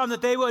have come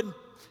that they would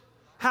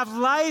have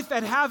life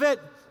and have it.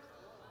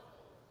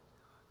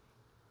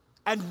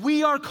 And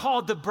we are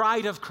called the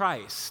bride of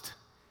Christ.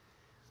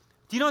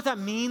 Do you know what that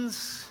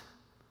means?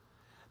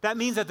 That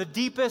means at the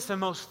deepest and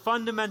most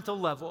fundamental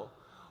level,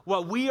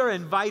 what we are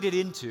invited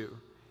into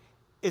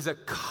is a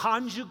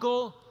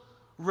conjugal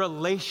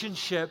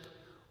relationship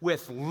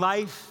with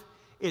life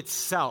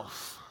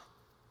itself,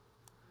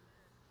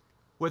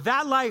 where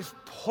that life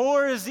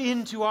pours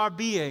into our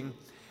being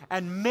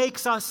and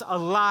makes us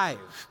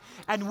alive,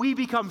 and we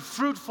become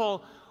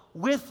fruitful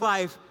with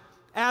life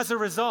as a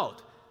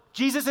result.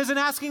 Jesus isn't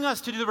asking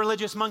us to do the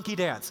religious monkey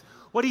dance.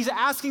 What he's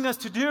asking us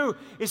to do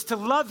is to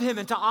love him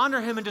and to honor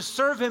him and to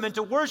serve him and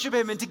to worship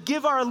him and to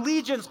give our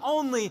allegiance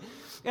only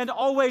and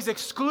always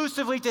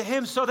exclusively to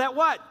him, so that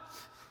what?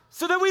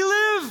 So that we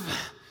live.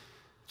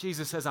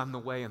 Jesus says, I'm the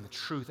way and the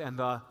truth and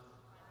the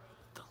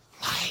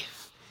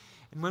life.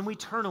 And when we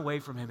turn away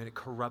from him, it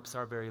corrupts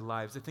our very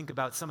lives. I think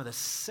about some of the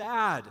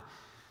sad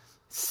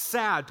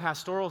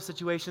pastoral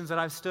situations that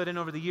I've stood in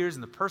over the years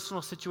and the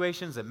personal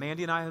situations that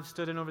Mandy and I have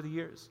stood in over the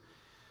years,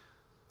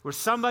 where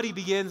somebody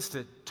begins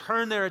to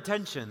turn their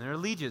attention, their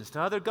allegiance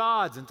to other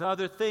gods and to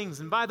other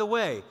things. And by the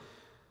way,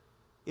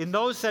 in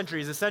those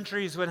centuries, the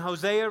centuries when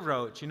Hosea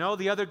wrote,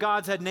 the other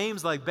gods had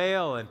names like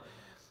Baal and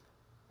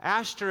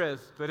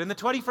Ashtoreth. But in the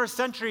 21st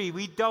century,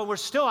 we're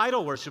still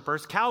idol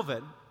worshipers.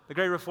 Calvin, the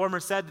great reformer,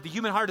 said that the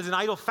human heart is an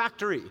idol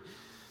factory.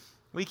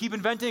 We keep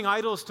inventing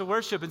idols to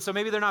worship, and so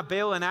maybe they're not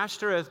Baal and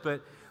Ashtoreth,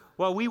 but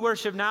what we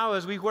worship now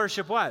is we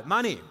worship what?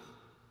 Money.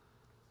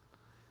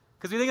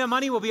 Because we think that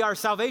money will be our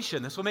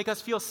salvation. This will make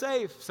us feel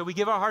safe, so we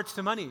give our hearts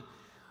to money.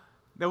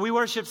 That we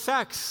worship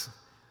sex.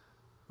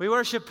 We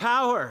worship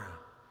power.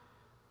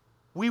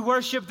 We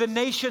worship the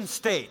nation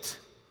state.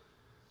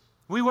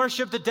 We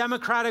worship the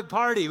Democratic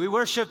Party. We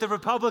worship the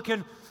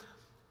Republican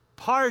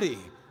Party.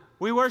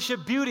 We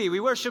worship beauty. We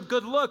worship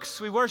good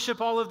looks. We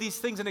worship all of these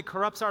things, and it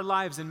corrupts our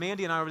lives. And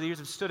Mandy and I over the years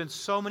have stood in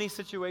so many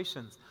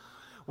situations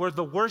where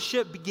the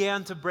worship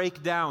began to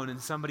break down in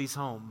somebody's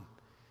home.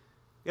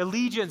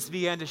 Allegiance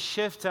began to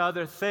shift to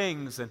other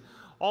things, and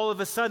all of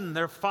a sudden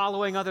they're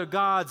following other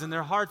gods and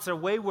their hearts are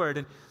wayward.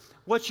 And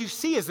what you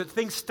see is that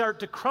things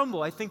start to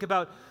crumble. I think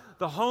about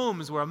the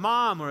homes where a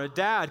mom or a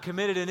dad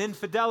committed an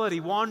infidelity,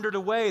 wandered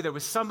away, there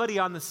was somebody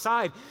on the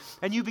side,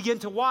 and you begin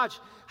to watch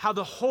how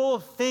the whole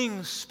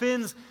thing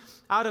spins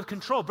out of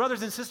control.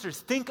 Brothers and sisters,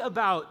 think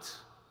about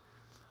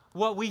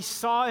what we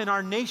saw in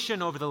our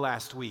nation over the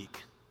last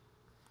week.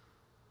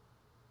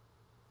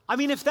 I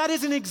mean, if that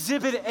isn't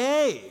exhibit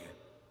A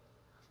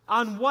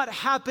on what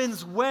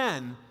happens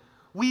when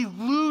we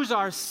lose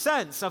our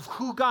sense of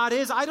who God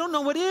is, I don't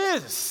know what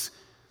is.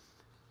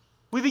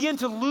 We begin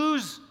to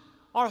lose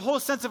our whole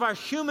sense of our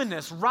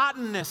humanness.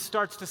 Rottenness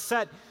starts to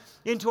set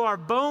into our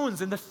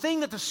bones. And the thing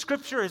that the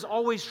Scripture is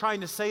always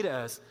trying to say to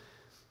us,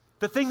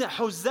 the thing that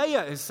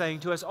Hosea is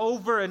saying to us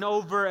over and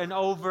over and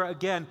over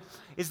again,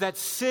 is that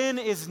sin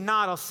is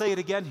not, I'll say it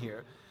again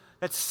here,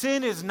 that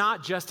sin is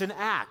not just an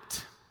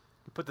act.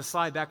 Put the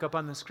slide back up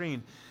on the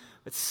screen.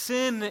 But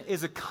sin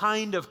is a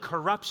kind of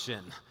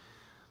corruption.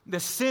 The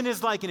sin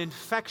is like an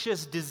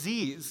infectious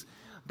disease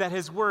that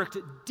has worked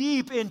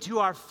deep into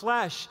our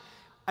flesh,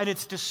 and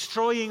it's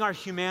destroying our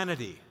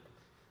humanity.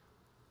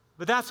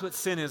 But that's what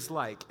sin is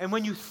like. And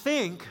when you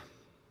think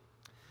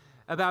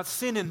about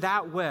sin in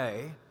that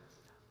way,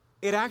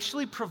 it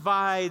actually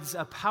provides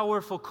a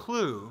powerful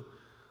clue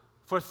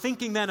for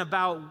thinking then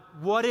about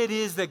what it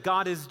is that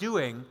God is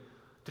doing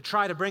to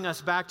try to bring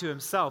us back to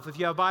himself. If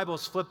you have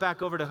Bibles, flip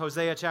back over to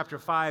Hosea chapter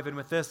 5, and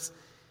with this,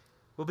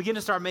 we'll begin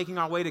to start making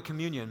our way to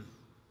communion.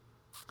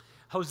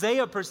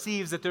 Hosea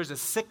perceives that there's a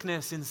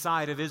sickness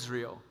inside of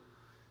Israel,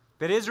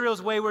 that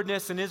Israel's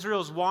waywardness and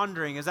Israel's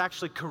wandering is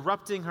actually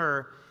corrupting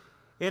her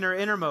in her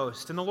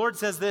innermost. And the Lord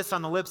says this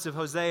on the lips of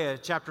Hosea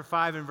chapter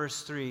 5 and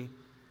verse 3.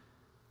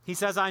 He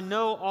says, I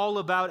know all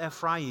about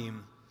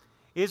Ephraim.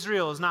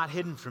 Israel is not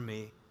hidden from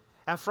me.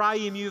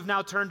 Ephraim, you've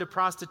now turned to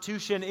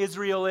prostitution.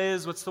 Israel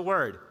is, what's the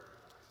word?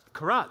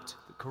 Corrupt.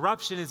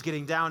 Corruption is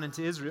getting down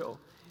into Israel.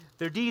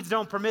 Their deeds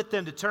don't permit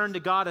them to turn to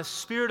God. A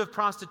spirit of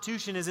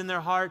prostitution is in their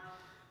heart.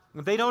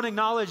 They don't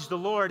acknowledge the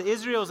Lord.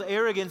 Israel's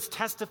arrogance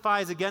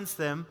testifies against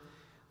them.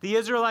 The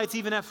Israelites,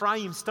 even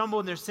Ephraim, stumble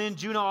in their sin.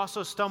 Judah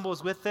also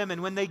stumbles with them.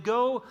 And when they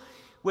go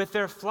with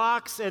their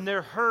flocks and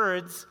their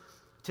herds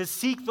to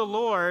seek the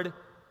Lord,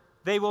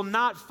 they will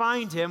not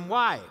find him.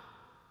 Why?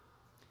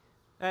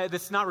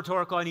 That's not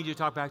rhetorical. I need you to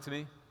talk back to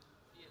me.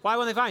 Why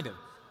won't they find him?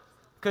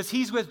 Because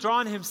he's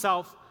withdrawn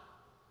himself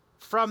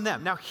from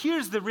them. Now,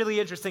 here's the really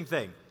interesting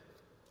thing.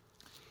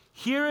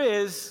 Here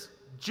is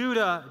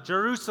Judah,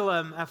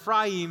 Jerusalem,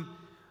 Ephraim.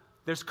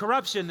 There's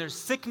corruption, there's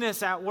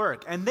sickness at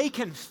work, and they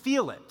can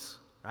feel it,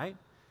 right?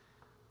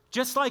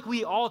 Just like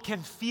we all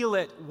can feel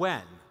it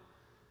when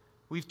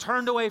we've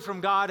turned away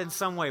from God in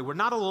some way. We're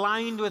not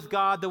aligned with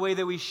God the way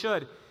that we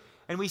should,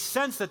 and we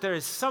sense that there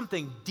is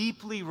something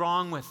deeply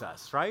wrong with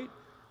us, right?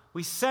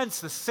 We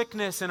sense the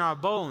sickness in our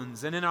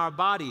bones and in our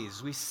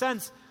bodies. We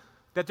sense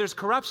that there's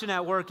corruption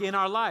at work in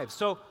our lives.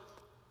 So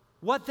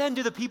what then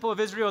do the people of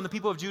Israel and the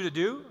people of Judah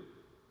do?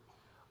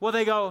 Well,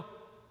 they go,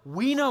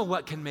 we know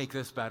what can make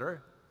this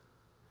better.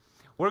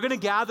 We're going to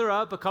gather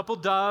up a couple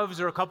doves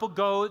or a couple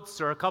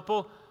goats or a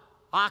couple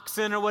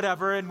oxen or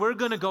whatever, and we're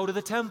going to go to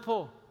the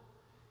temple.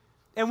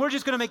 And we're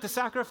just going to make the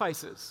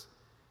sacrifices.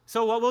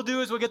 So what we'll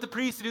do is we'll get the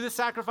priests to do the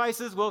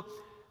sacrifices. We'll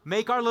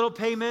make our little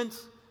payment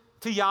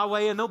to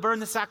Yahweh, and they'll burn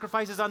the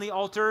sacrifices on the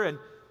altar, and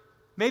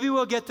maybe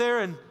we'll get there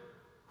and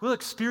we'll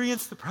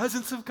experience the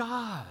presence of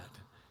God.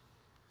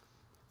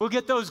 We'll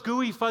get those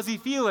gooey, fuzzy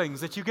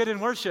feelings that you get in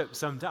worship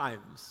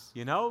sometimes,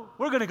 you know?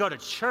 We're going to go to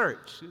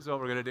church is what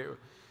we're going to do.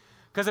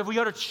 Because if we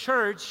go to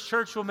church,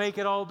 church will make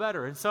it all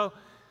better. And so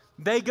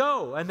they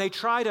go and they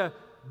try to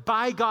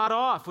buy God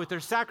off with their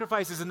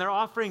sacrifices and their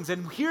offerings.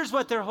 And here's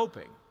what they're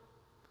hoping.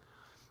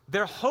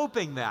 They're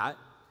hoping that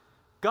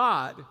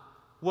God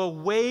will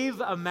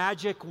wave a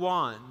magic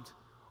wand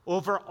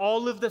over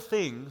all of the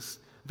things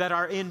that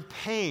are in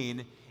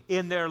pain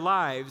in their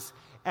lives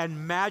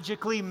and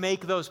magically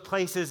make those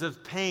places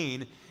of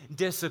pain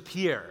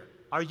disappear.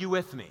 Are you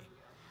with me?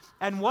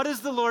 And what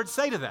does the Lord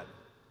say to them?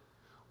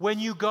 When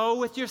you go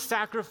with your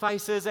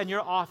sacrifices and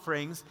your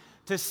offerings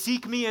to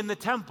seek me in the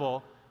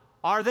temple,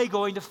 are they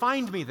going to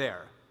find me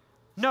there?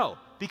 No,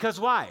 because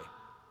why?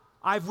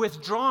 I've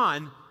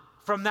withdrawn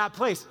from that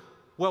place.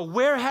 Well,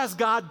 where has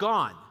God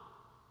gone?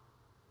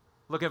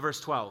 Look at verse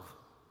 12.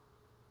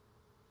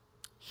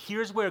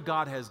 Here's where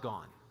God has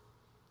gone.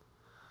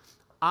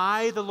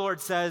 I, the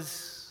Lord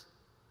says,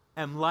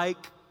 am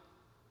like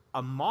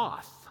a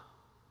moth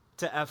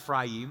to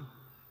Ephraim,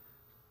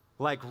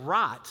 like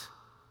rot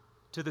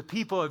to the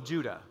people of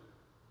Judah.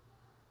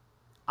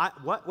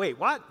 Wait,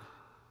 what?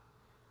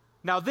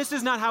 Now, this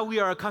is not how we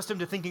are accustomed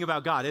to thinking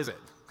about God, is it?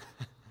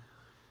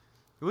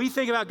 We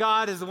think about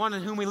God as the one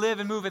in whom we live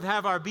and move and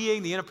have our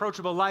being, the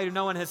inapproachable light who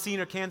no one has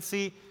seen or can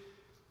see.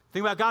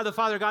 Think about God the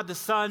Father, God the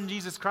Son,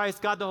 Jesus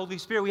Christ, God the Holy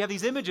Spirit. We have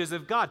these images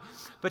of God.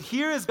 But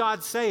here is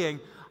God saying,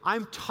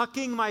 I'm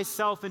tucking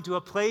myself into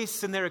a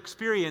place in their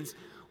experience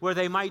where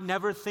they might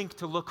never think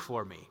to look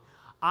for me.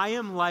 I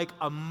am like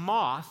a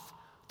moth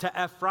to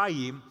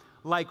Ephraim,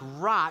 like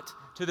rot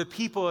to the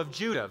people of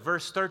Judah.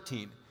 Verse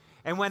 13.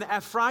 And when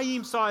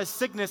Ephraim saw his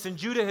sickness and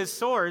Judah his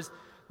sores,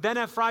 then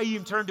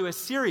Ephraim turned to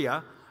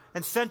Assyria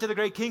and sent to the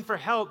great king for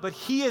help, but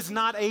he is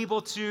not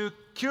able to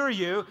cure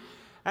you,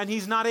 and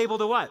he's not able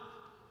to what?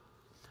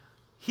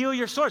 Heal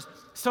your sores.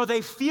 So they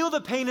feel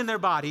the pain in their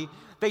body.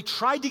 They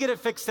tried to get it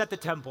fixed at the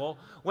temple.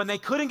 When they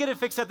couldn't get it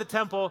fixed at the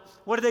temple,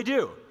 what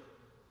do?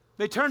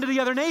 They turn to the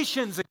other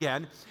nations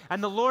again,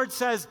 and the Lord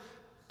says,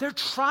 they're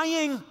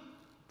trying,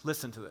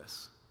 listen to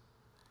this,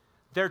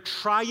 they're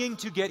trying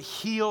to get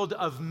healed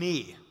of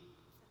me.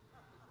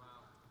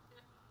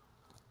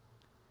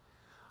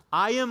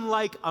 I am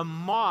like a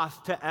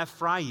moth to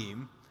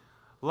Ephraim,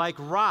 like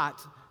rot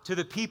to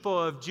the people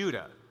of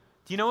Judah.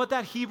 Do you know what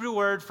that Hebrew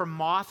word for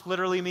moth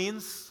literally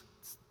means?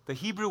 It's the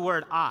Hebrew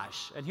word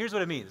ash. And here's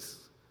what it means.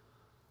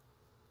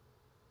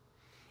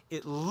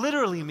 It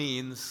literally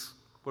means,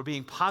 we're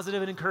being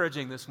positive and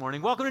encouraging this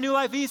morning. Welcome to New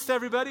Life East,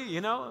 everybody.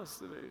 You know,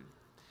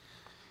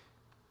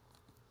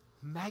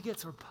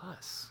 maggots or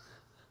pus.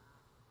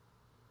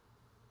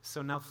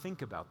 So now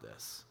think about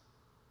this.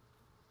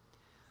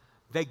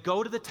 They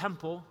go to the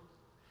temple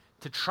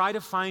to try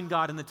to find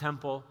God in the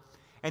temple,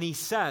 and he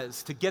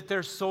says to get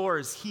their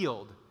sores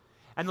healed.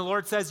 And the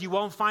Lord says, you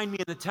won't find me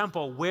in the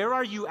temple. Where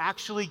are you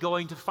actually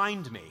going to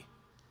find me?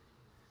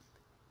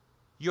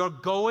 You're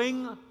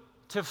going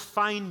to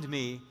find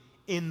me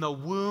in the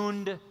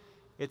wound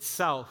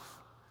itself.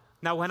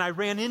 Now, when I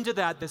ran into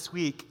that this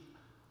week,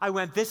 I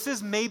went, this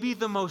is maybe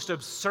the most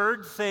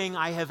absurd thing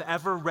I have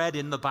ever read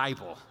in the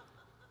Bible.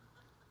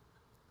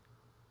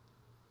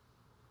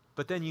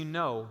 But then you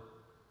know,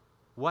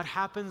 what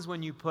happens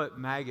when you put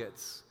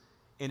maggots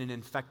in an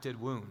infected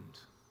wound?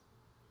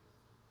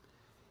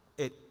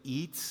 It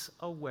eats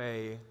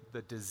away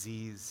the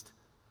diseased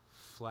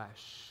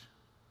flesh.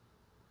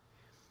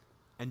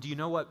 And do you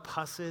know what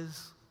pus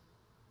is?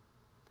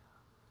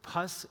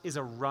 Pus is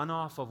a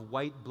runoff of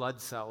white blood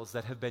cells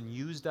that have been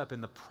used up in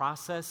the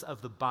process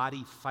of the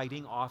body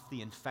fighting off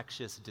the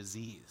infectious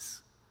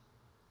disease.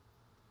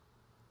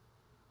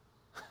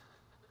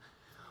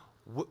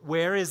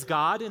 Where is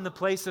God in the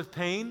place of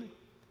pain?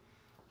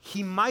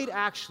 He might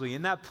actually,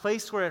 in that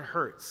place where it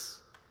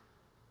hurts,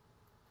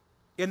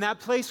 in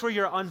that place where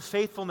your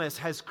unfaithfulness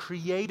has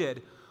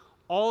created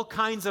all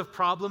kinds of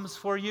problems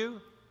for you,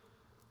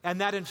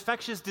 and that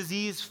infectious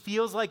disease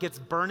feels like it's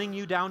burning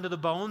you down to the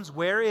bones,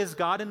 where is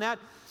God in that?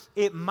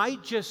 It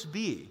might just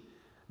be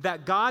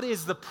that God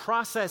is the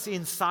process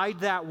inside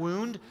that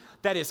wound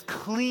that is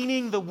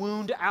cleaning the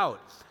wound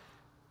out.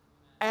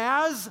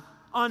 As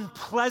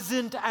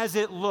unpleasant as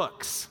it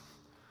looks.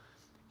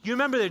 You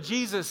remember that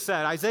Jesus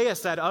said, Isaiah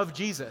said of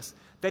Jesus,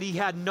 that he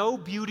had no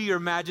beauty or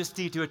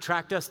majesty to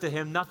attract us to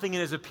him, nothing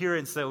in his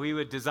appearance that we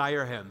would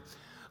desire him.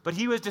 But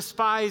he was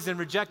despised and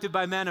rejected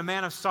by men, a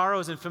man of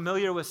sorrows and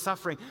familiar with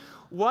suffering.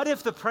 What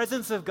if the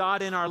presence of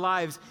God in our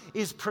lives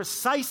is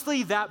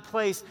precisely that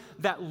place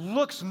that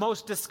looks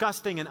most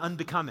disgusting and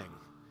unbecoming?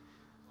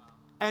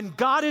 And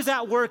God is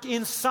at work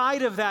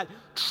inside of that,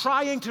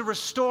 trying to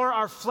restore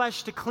our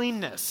flesh to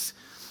cleanness.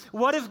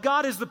 What if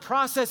God is the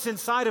process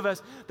inside of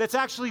us that's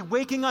actually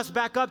waking us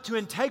back up to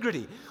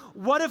integrity?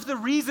 What if the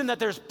reason that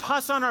there's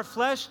pus on our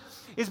flesh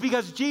is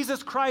because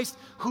Jesus Christ,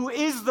 who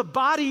is the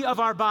body of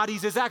our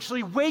bodies, is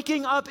actually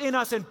waking up in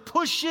us and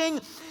pushing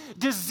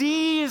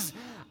disease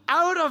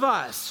out of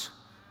us?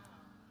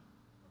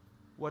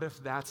 What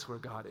if that's where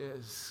God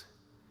is?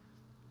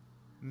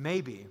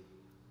 Maybe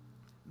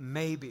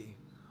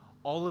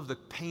all of the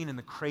pain and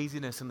the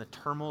craziness and the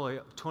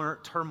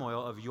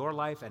turmoil of your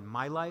life and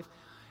my life,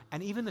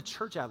 and even the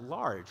church at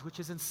large, which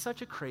is in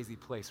such a crazy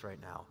place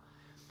right now,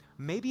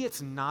 maybe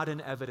it's not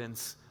an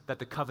evidence that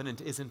the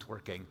covenant isn't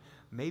working.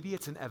 Maybe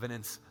it's an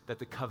evidence that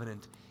the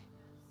covenant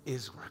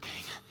is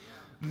working.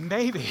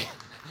 Maybe.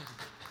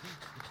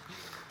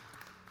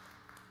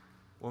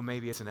 Well,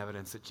 maybe it's an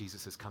evidence that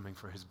Jesus is coming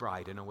for his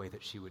bride in a way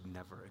that she would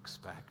never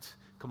expect.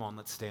 Come on,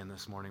 let's stand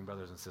this morning,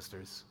 brothers and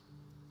sisters.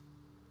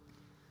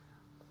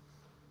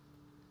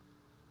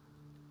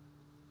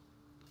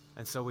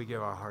 And so we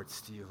give our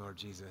hearts to you, Lord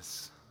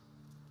Jesus.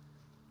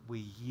 We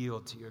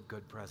yield to your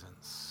good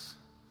presence.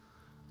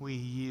 We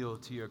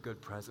yield to your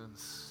good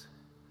presence.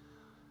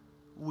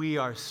 We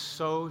are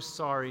so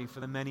sorry for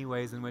the many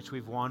ways in which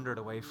we've wandered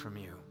away from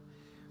you,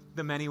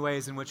 the many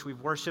ways in which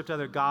we've worshiped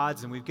other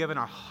gods and we've given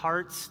our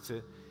hearts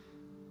to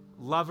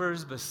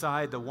lovers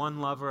beside the one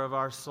lover of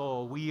our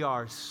soul. We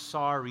are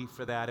sorry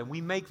for that, and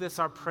we make this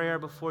our prayer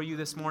before you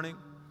this morning.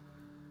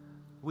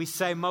 We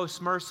say,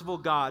 most merciful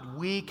God,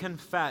 we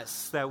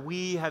confess that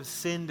we have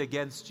sinned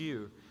against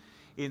you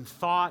in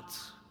thought,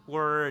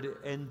 word,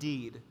 and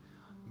deed,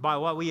 by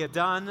what we have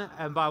done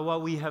and by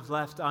what we have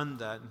left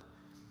undone.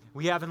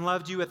 We haven't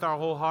loved you with our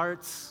whole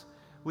hearts.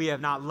 We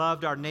have not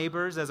loved our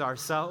neighbors as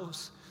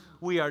ourselves.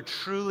 We are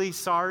truly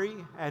sorry,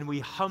 and we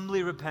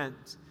humbly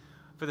repent.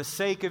 For the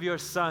sake of your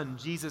Son,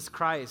 Jesus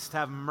Christ,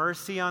 have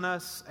mercy on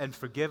us and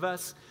forgive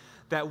us,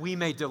 that we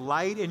may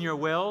delight in your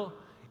will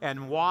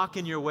and walk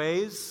in your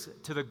ways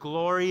to the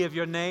glory of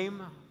your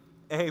name.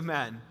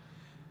 Amen.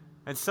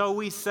 And so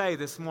we say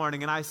this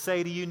morning, and I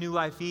say to you, New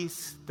Life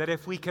East, that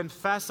if we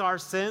confess our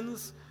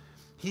sins,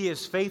 he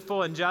is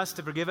faithful and just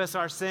to forgive us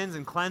our sins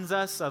and cleanse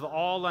us of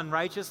all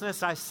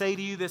unrighteousness. I say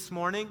to you this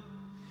morning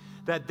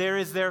that there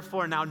is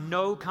therefore now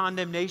no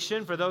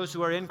condemnation for those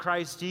who are in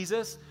Christ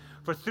Jesus.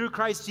 For through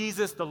Christ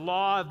Jesus, the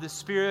law of the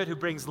Spirit who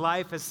brings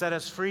life has set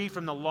us free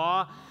from the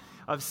law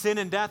of sin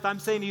and death. I'm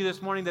saying to you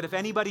this morning that if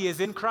anybody is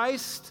in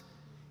Christ,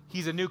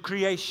 he's a new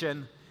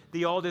creation.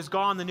 The old is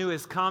gone, the new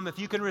has come. If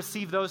you can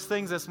receive those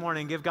things this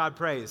morning, give God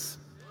praise.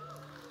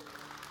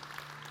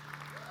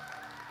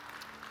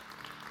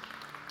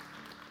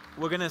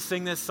 We're going to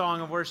sing this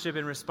song of worship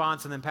in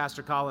response, and then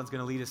Pastor Colin's going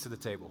to lead us to the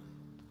table.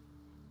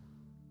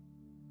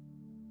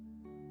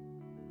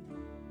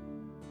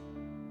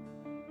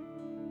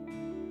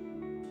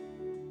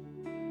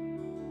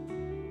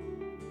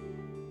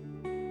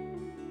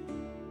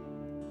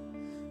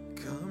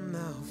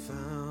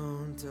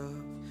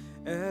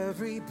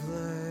 Every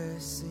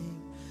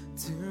blessing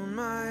to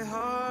my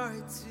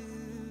heart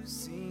to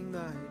sing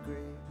thy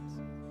grace.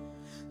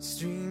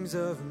 Streams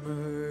of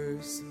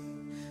mercy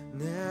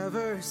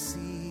never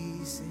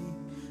ceasing,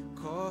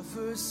 call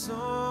for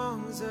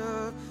songs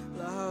of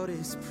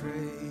loudest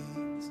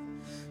praise.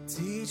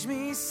 Teach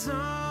me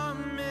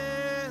some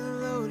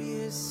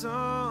melodious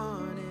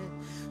sonnet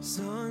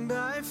sung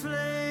by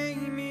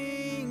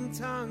flaming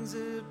tongues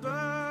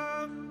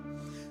above.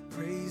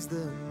 Praise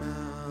the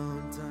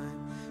mountain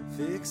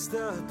fixed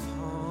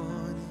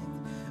upon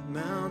it,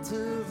 mount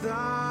of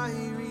thy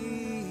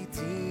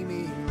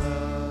redeeming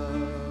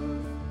love.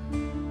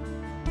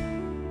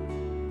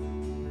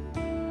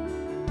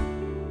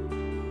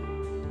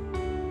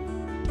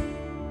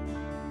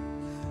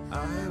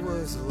 I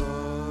was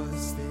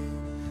lost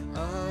in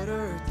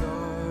utter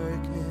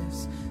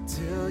darkness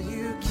till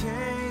you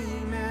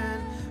came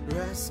and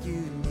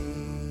rescued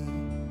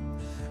me.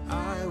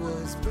 I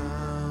was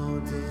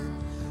bound in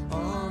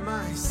all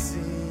my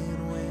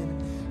sin when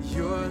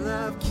your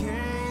love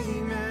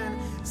came and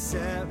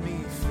set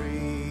me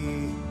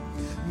free.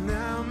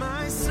 Now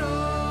my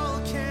soul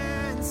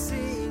can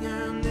sing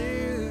a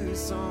new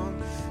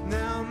song.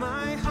 Now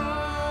my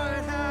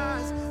heart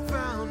has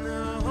found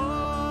a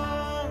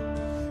home.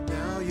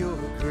 Now your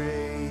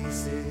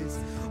grace is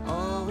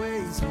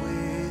always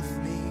with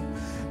me,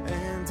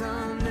 and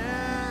I'll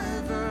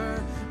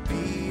never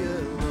be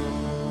alone.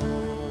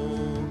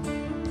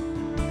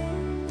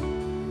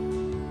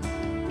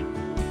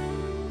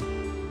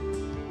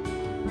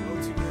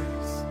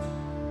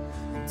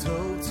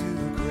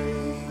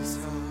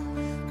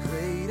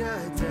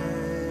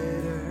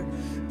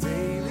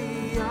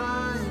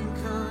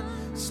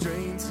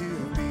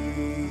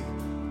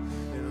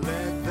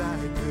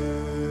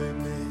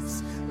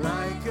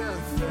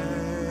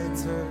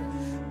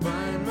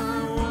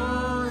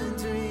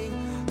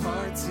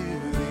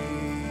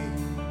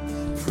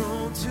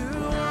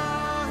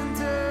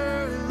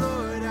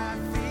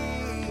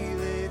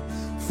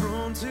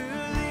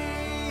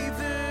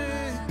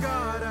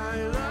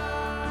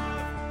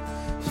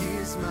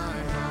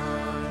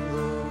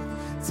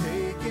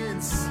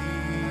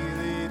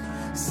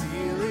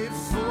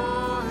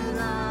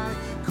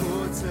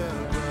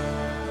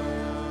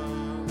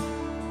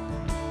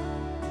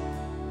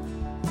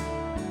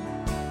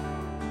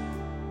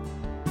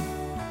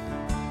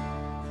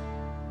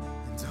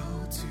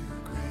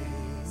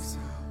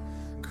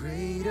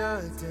 need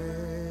a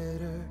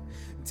debtor.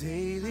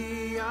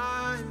 Daily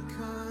I'm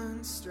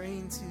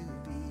constrained to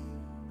be,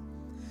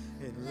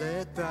 and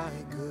let thy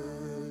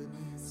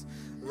goodness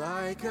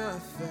like a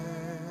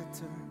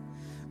fetter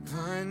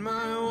bind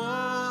my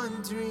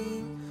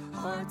wandering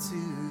heart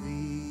to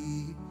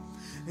thee.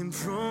 And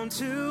prone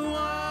to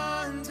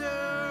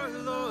wander,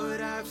 Lord,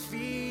 I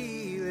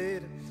feel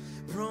it,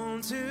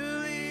 prone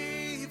to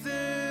leave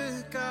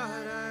the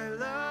God I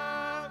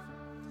love.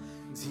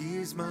 And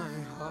here's my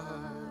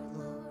heart,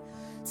 Lord,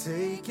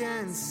 take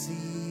and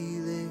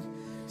seal it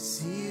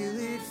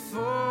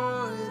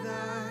for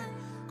thy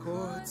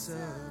courts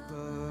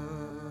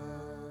above.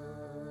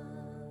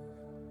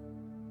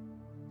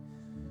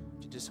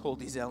 Would you just hold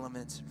these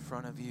elements in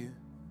front of you? You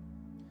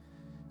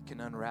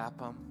can unwrap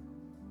them.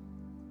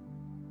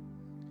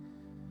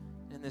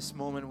 In this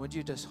moment, would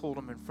you just hold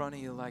them in front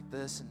of you like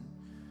this? And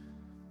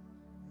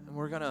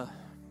we're going to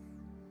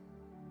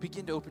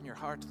begin to open your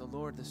heart to the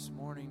Lord this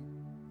morning.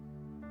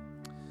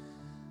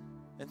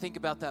 And think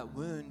about that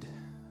wound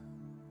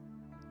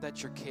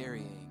that you're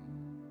carrying.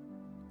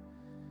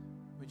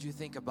 Would you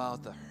think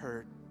about the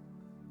hurt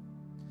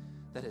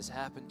that has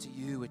happened to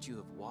you, what you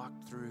have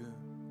walked through?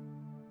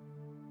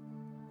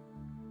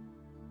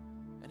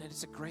 And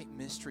it's a great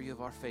mystery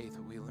of our faith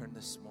that we learned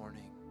this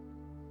morning,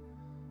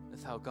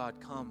 with how God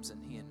comes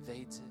and he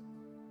invades it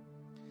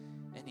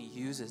and he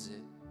uses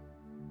it.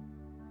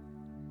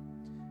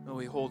 What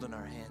we hold in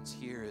our hands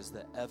here is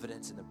the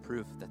evidence and the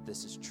proof that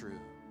this is true.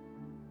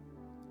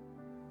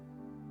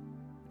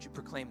 Would you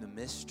proclaim the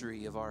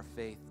mystery of our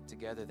faith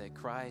together, that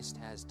Christ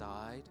has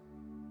died,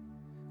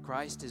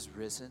 Christ is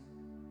risen,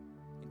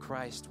 and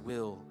Christ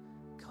will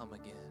come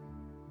again?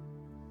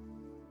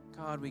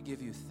 God, we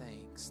give you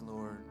thanks,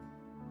 Lord,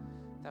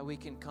 that we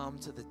can come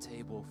to the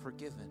table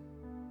forgiven.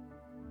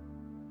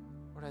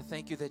 Lord, I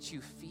thank you that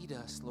you feed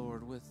us,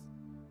 Lord, with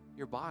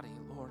your body,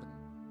 Lord.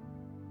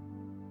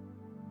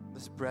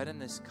 This bread and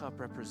this cup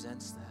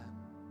represents that.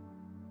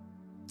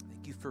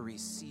 Thank you for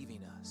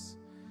receiving us.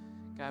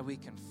 God, we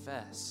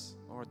confess,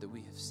 Lord, that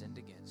we have sinned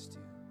against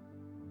you.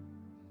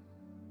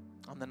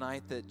 On the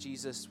night that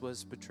Jesus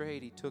was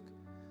betrayed, he took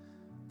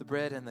the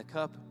bread and the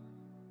cup.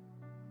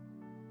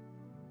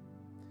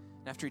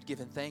 And after he'd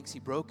given thanks, he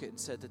broke it and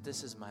said that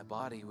this is my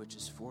body, which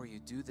is for you.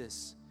 Do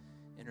this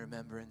in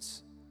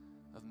remembrance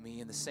of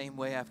me. In the same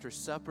way, after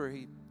supper,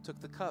 he took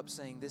the cup,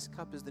 saying, this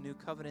cup is the new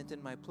covenant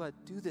in my blood.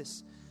 Do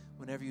this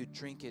whenever you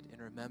drink it in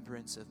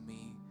remembrance of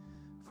me.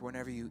 For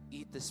whenever you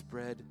eat this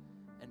bread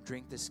and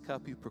drink this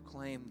cup, you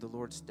proclaim the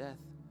Lord's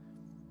death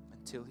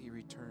until he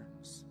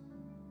returns.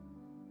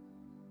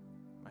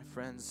 My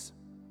friends,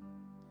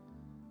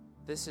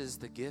 this is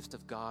the gift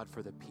of God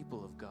for the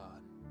people of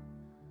God.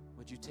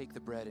 Would you take the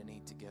bread and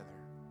eat together?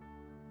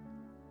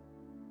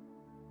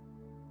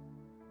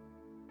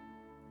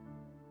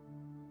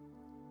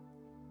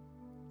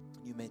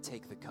 You may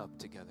take the cup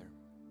together.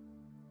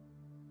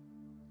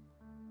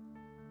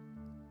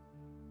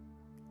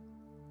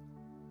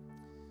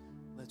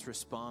 Let's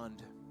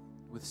respond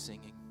with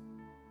singing.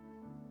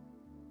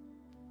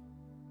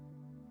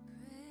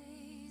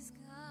 Praise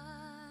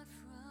God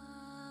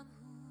from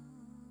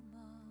whom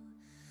all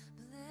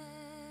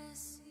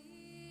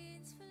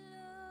blessings flow.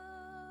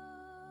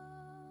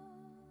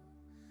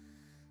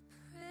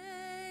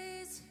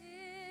 Praise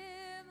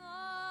him,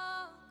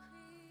 all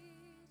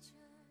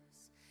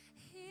creatures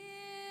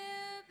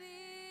here below.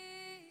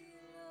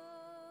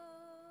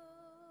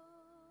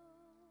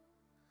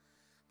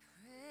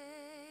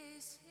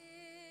 Praise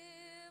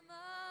him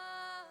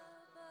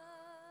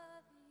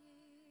above,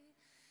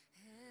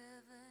 ye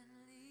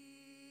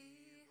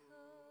heavenly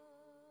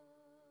hosts.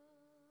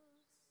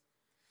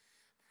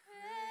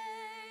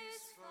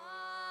 Praise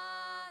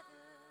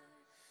Father,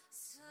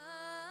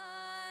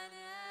 Son,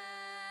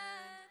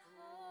 and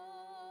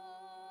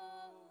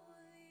Holy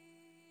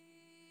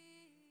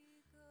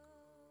Ghost.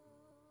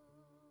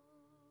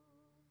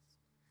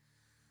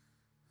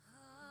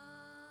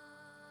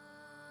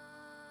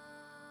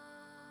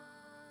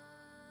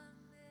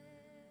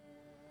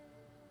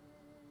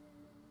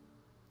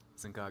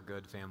 Isn't God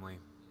good, family?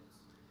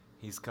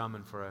 He's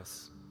coming for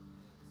us.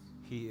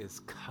 He is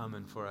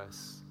coming for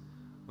us.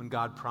 When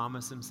God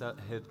promises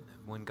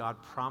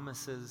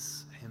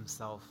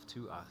himself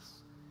to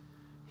us,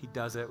 he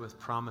does it with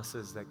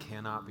promises that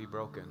cannot be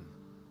broken.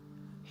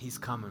 He's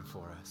coming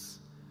for us.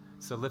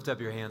 So lift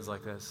up your hands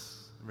like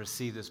this and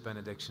receive this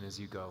benediction as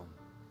you go.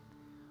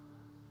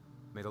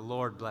 May the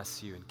Lord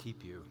bless you and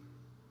keep you.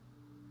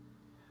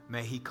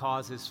 May he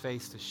cause his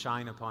face to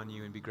shine upon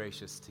you and be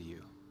gracious to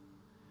you.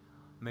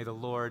 May the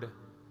Lord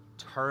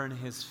turn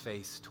his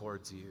face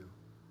towards you,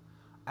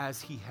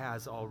 as he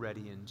has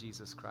already in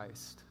Jesus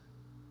Christ,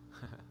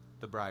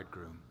 the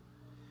bridegroom.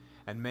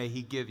 And may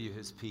he give you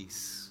his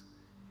peace.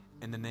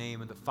 In the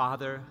name of the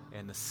Father,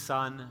 and the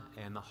Son,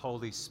 and the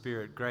Holy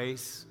Spirit,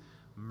 grace,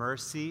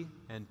 mercy,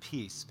 and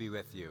peace be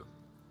with you.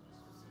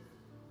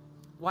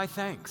 Why,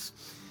 thanks.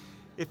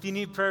 If you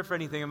need prayer for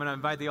anything, I'm going to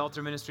invite the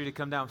altar ministry to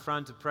come down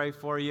front to pray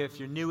for you. If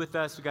you're new with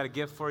us, we've got a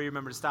gift for you.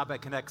 Remember to stop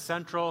at Connect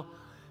Central.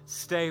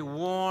 Stay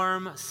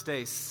warm,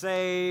 stay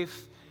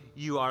safe.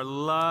 You are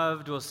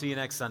loved. We'll see you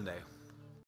next Sunday.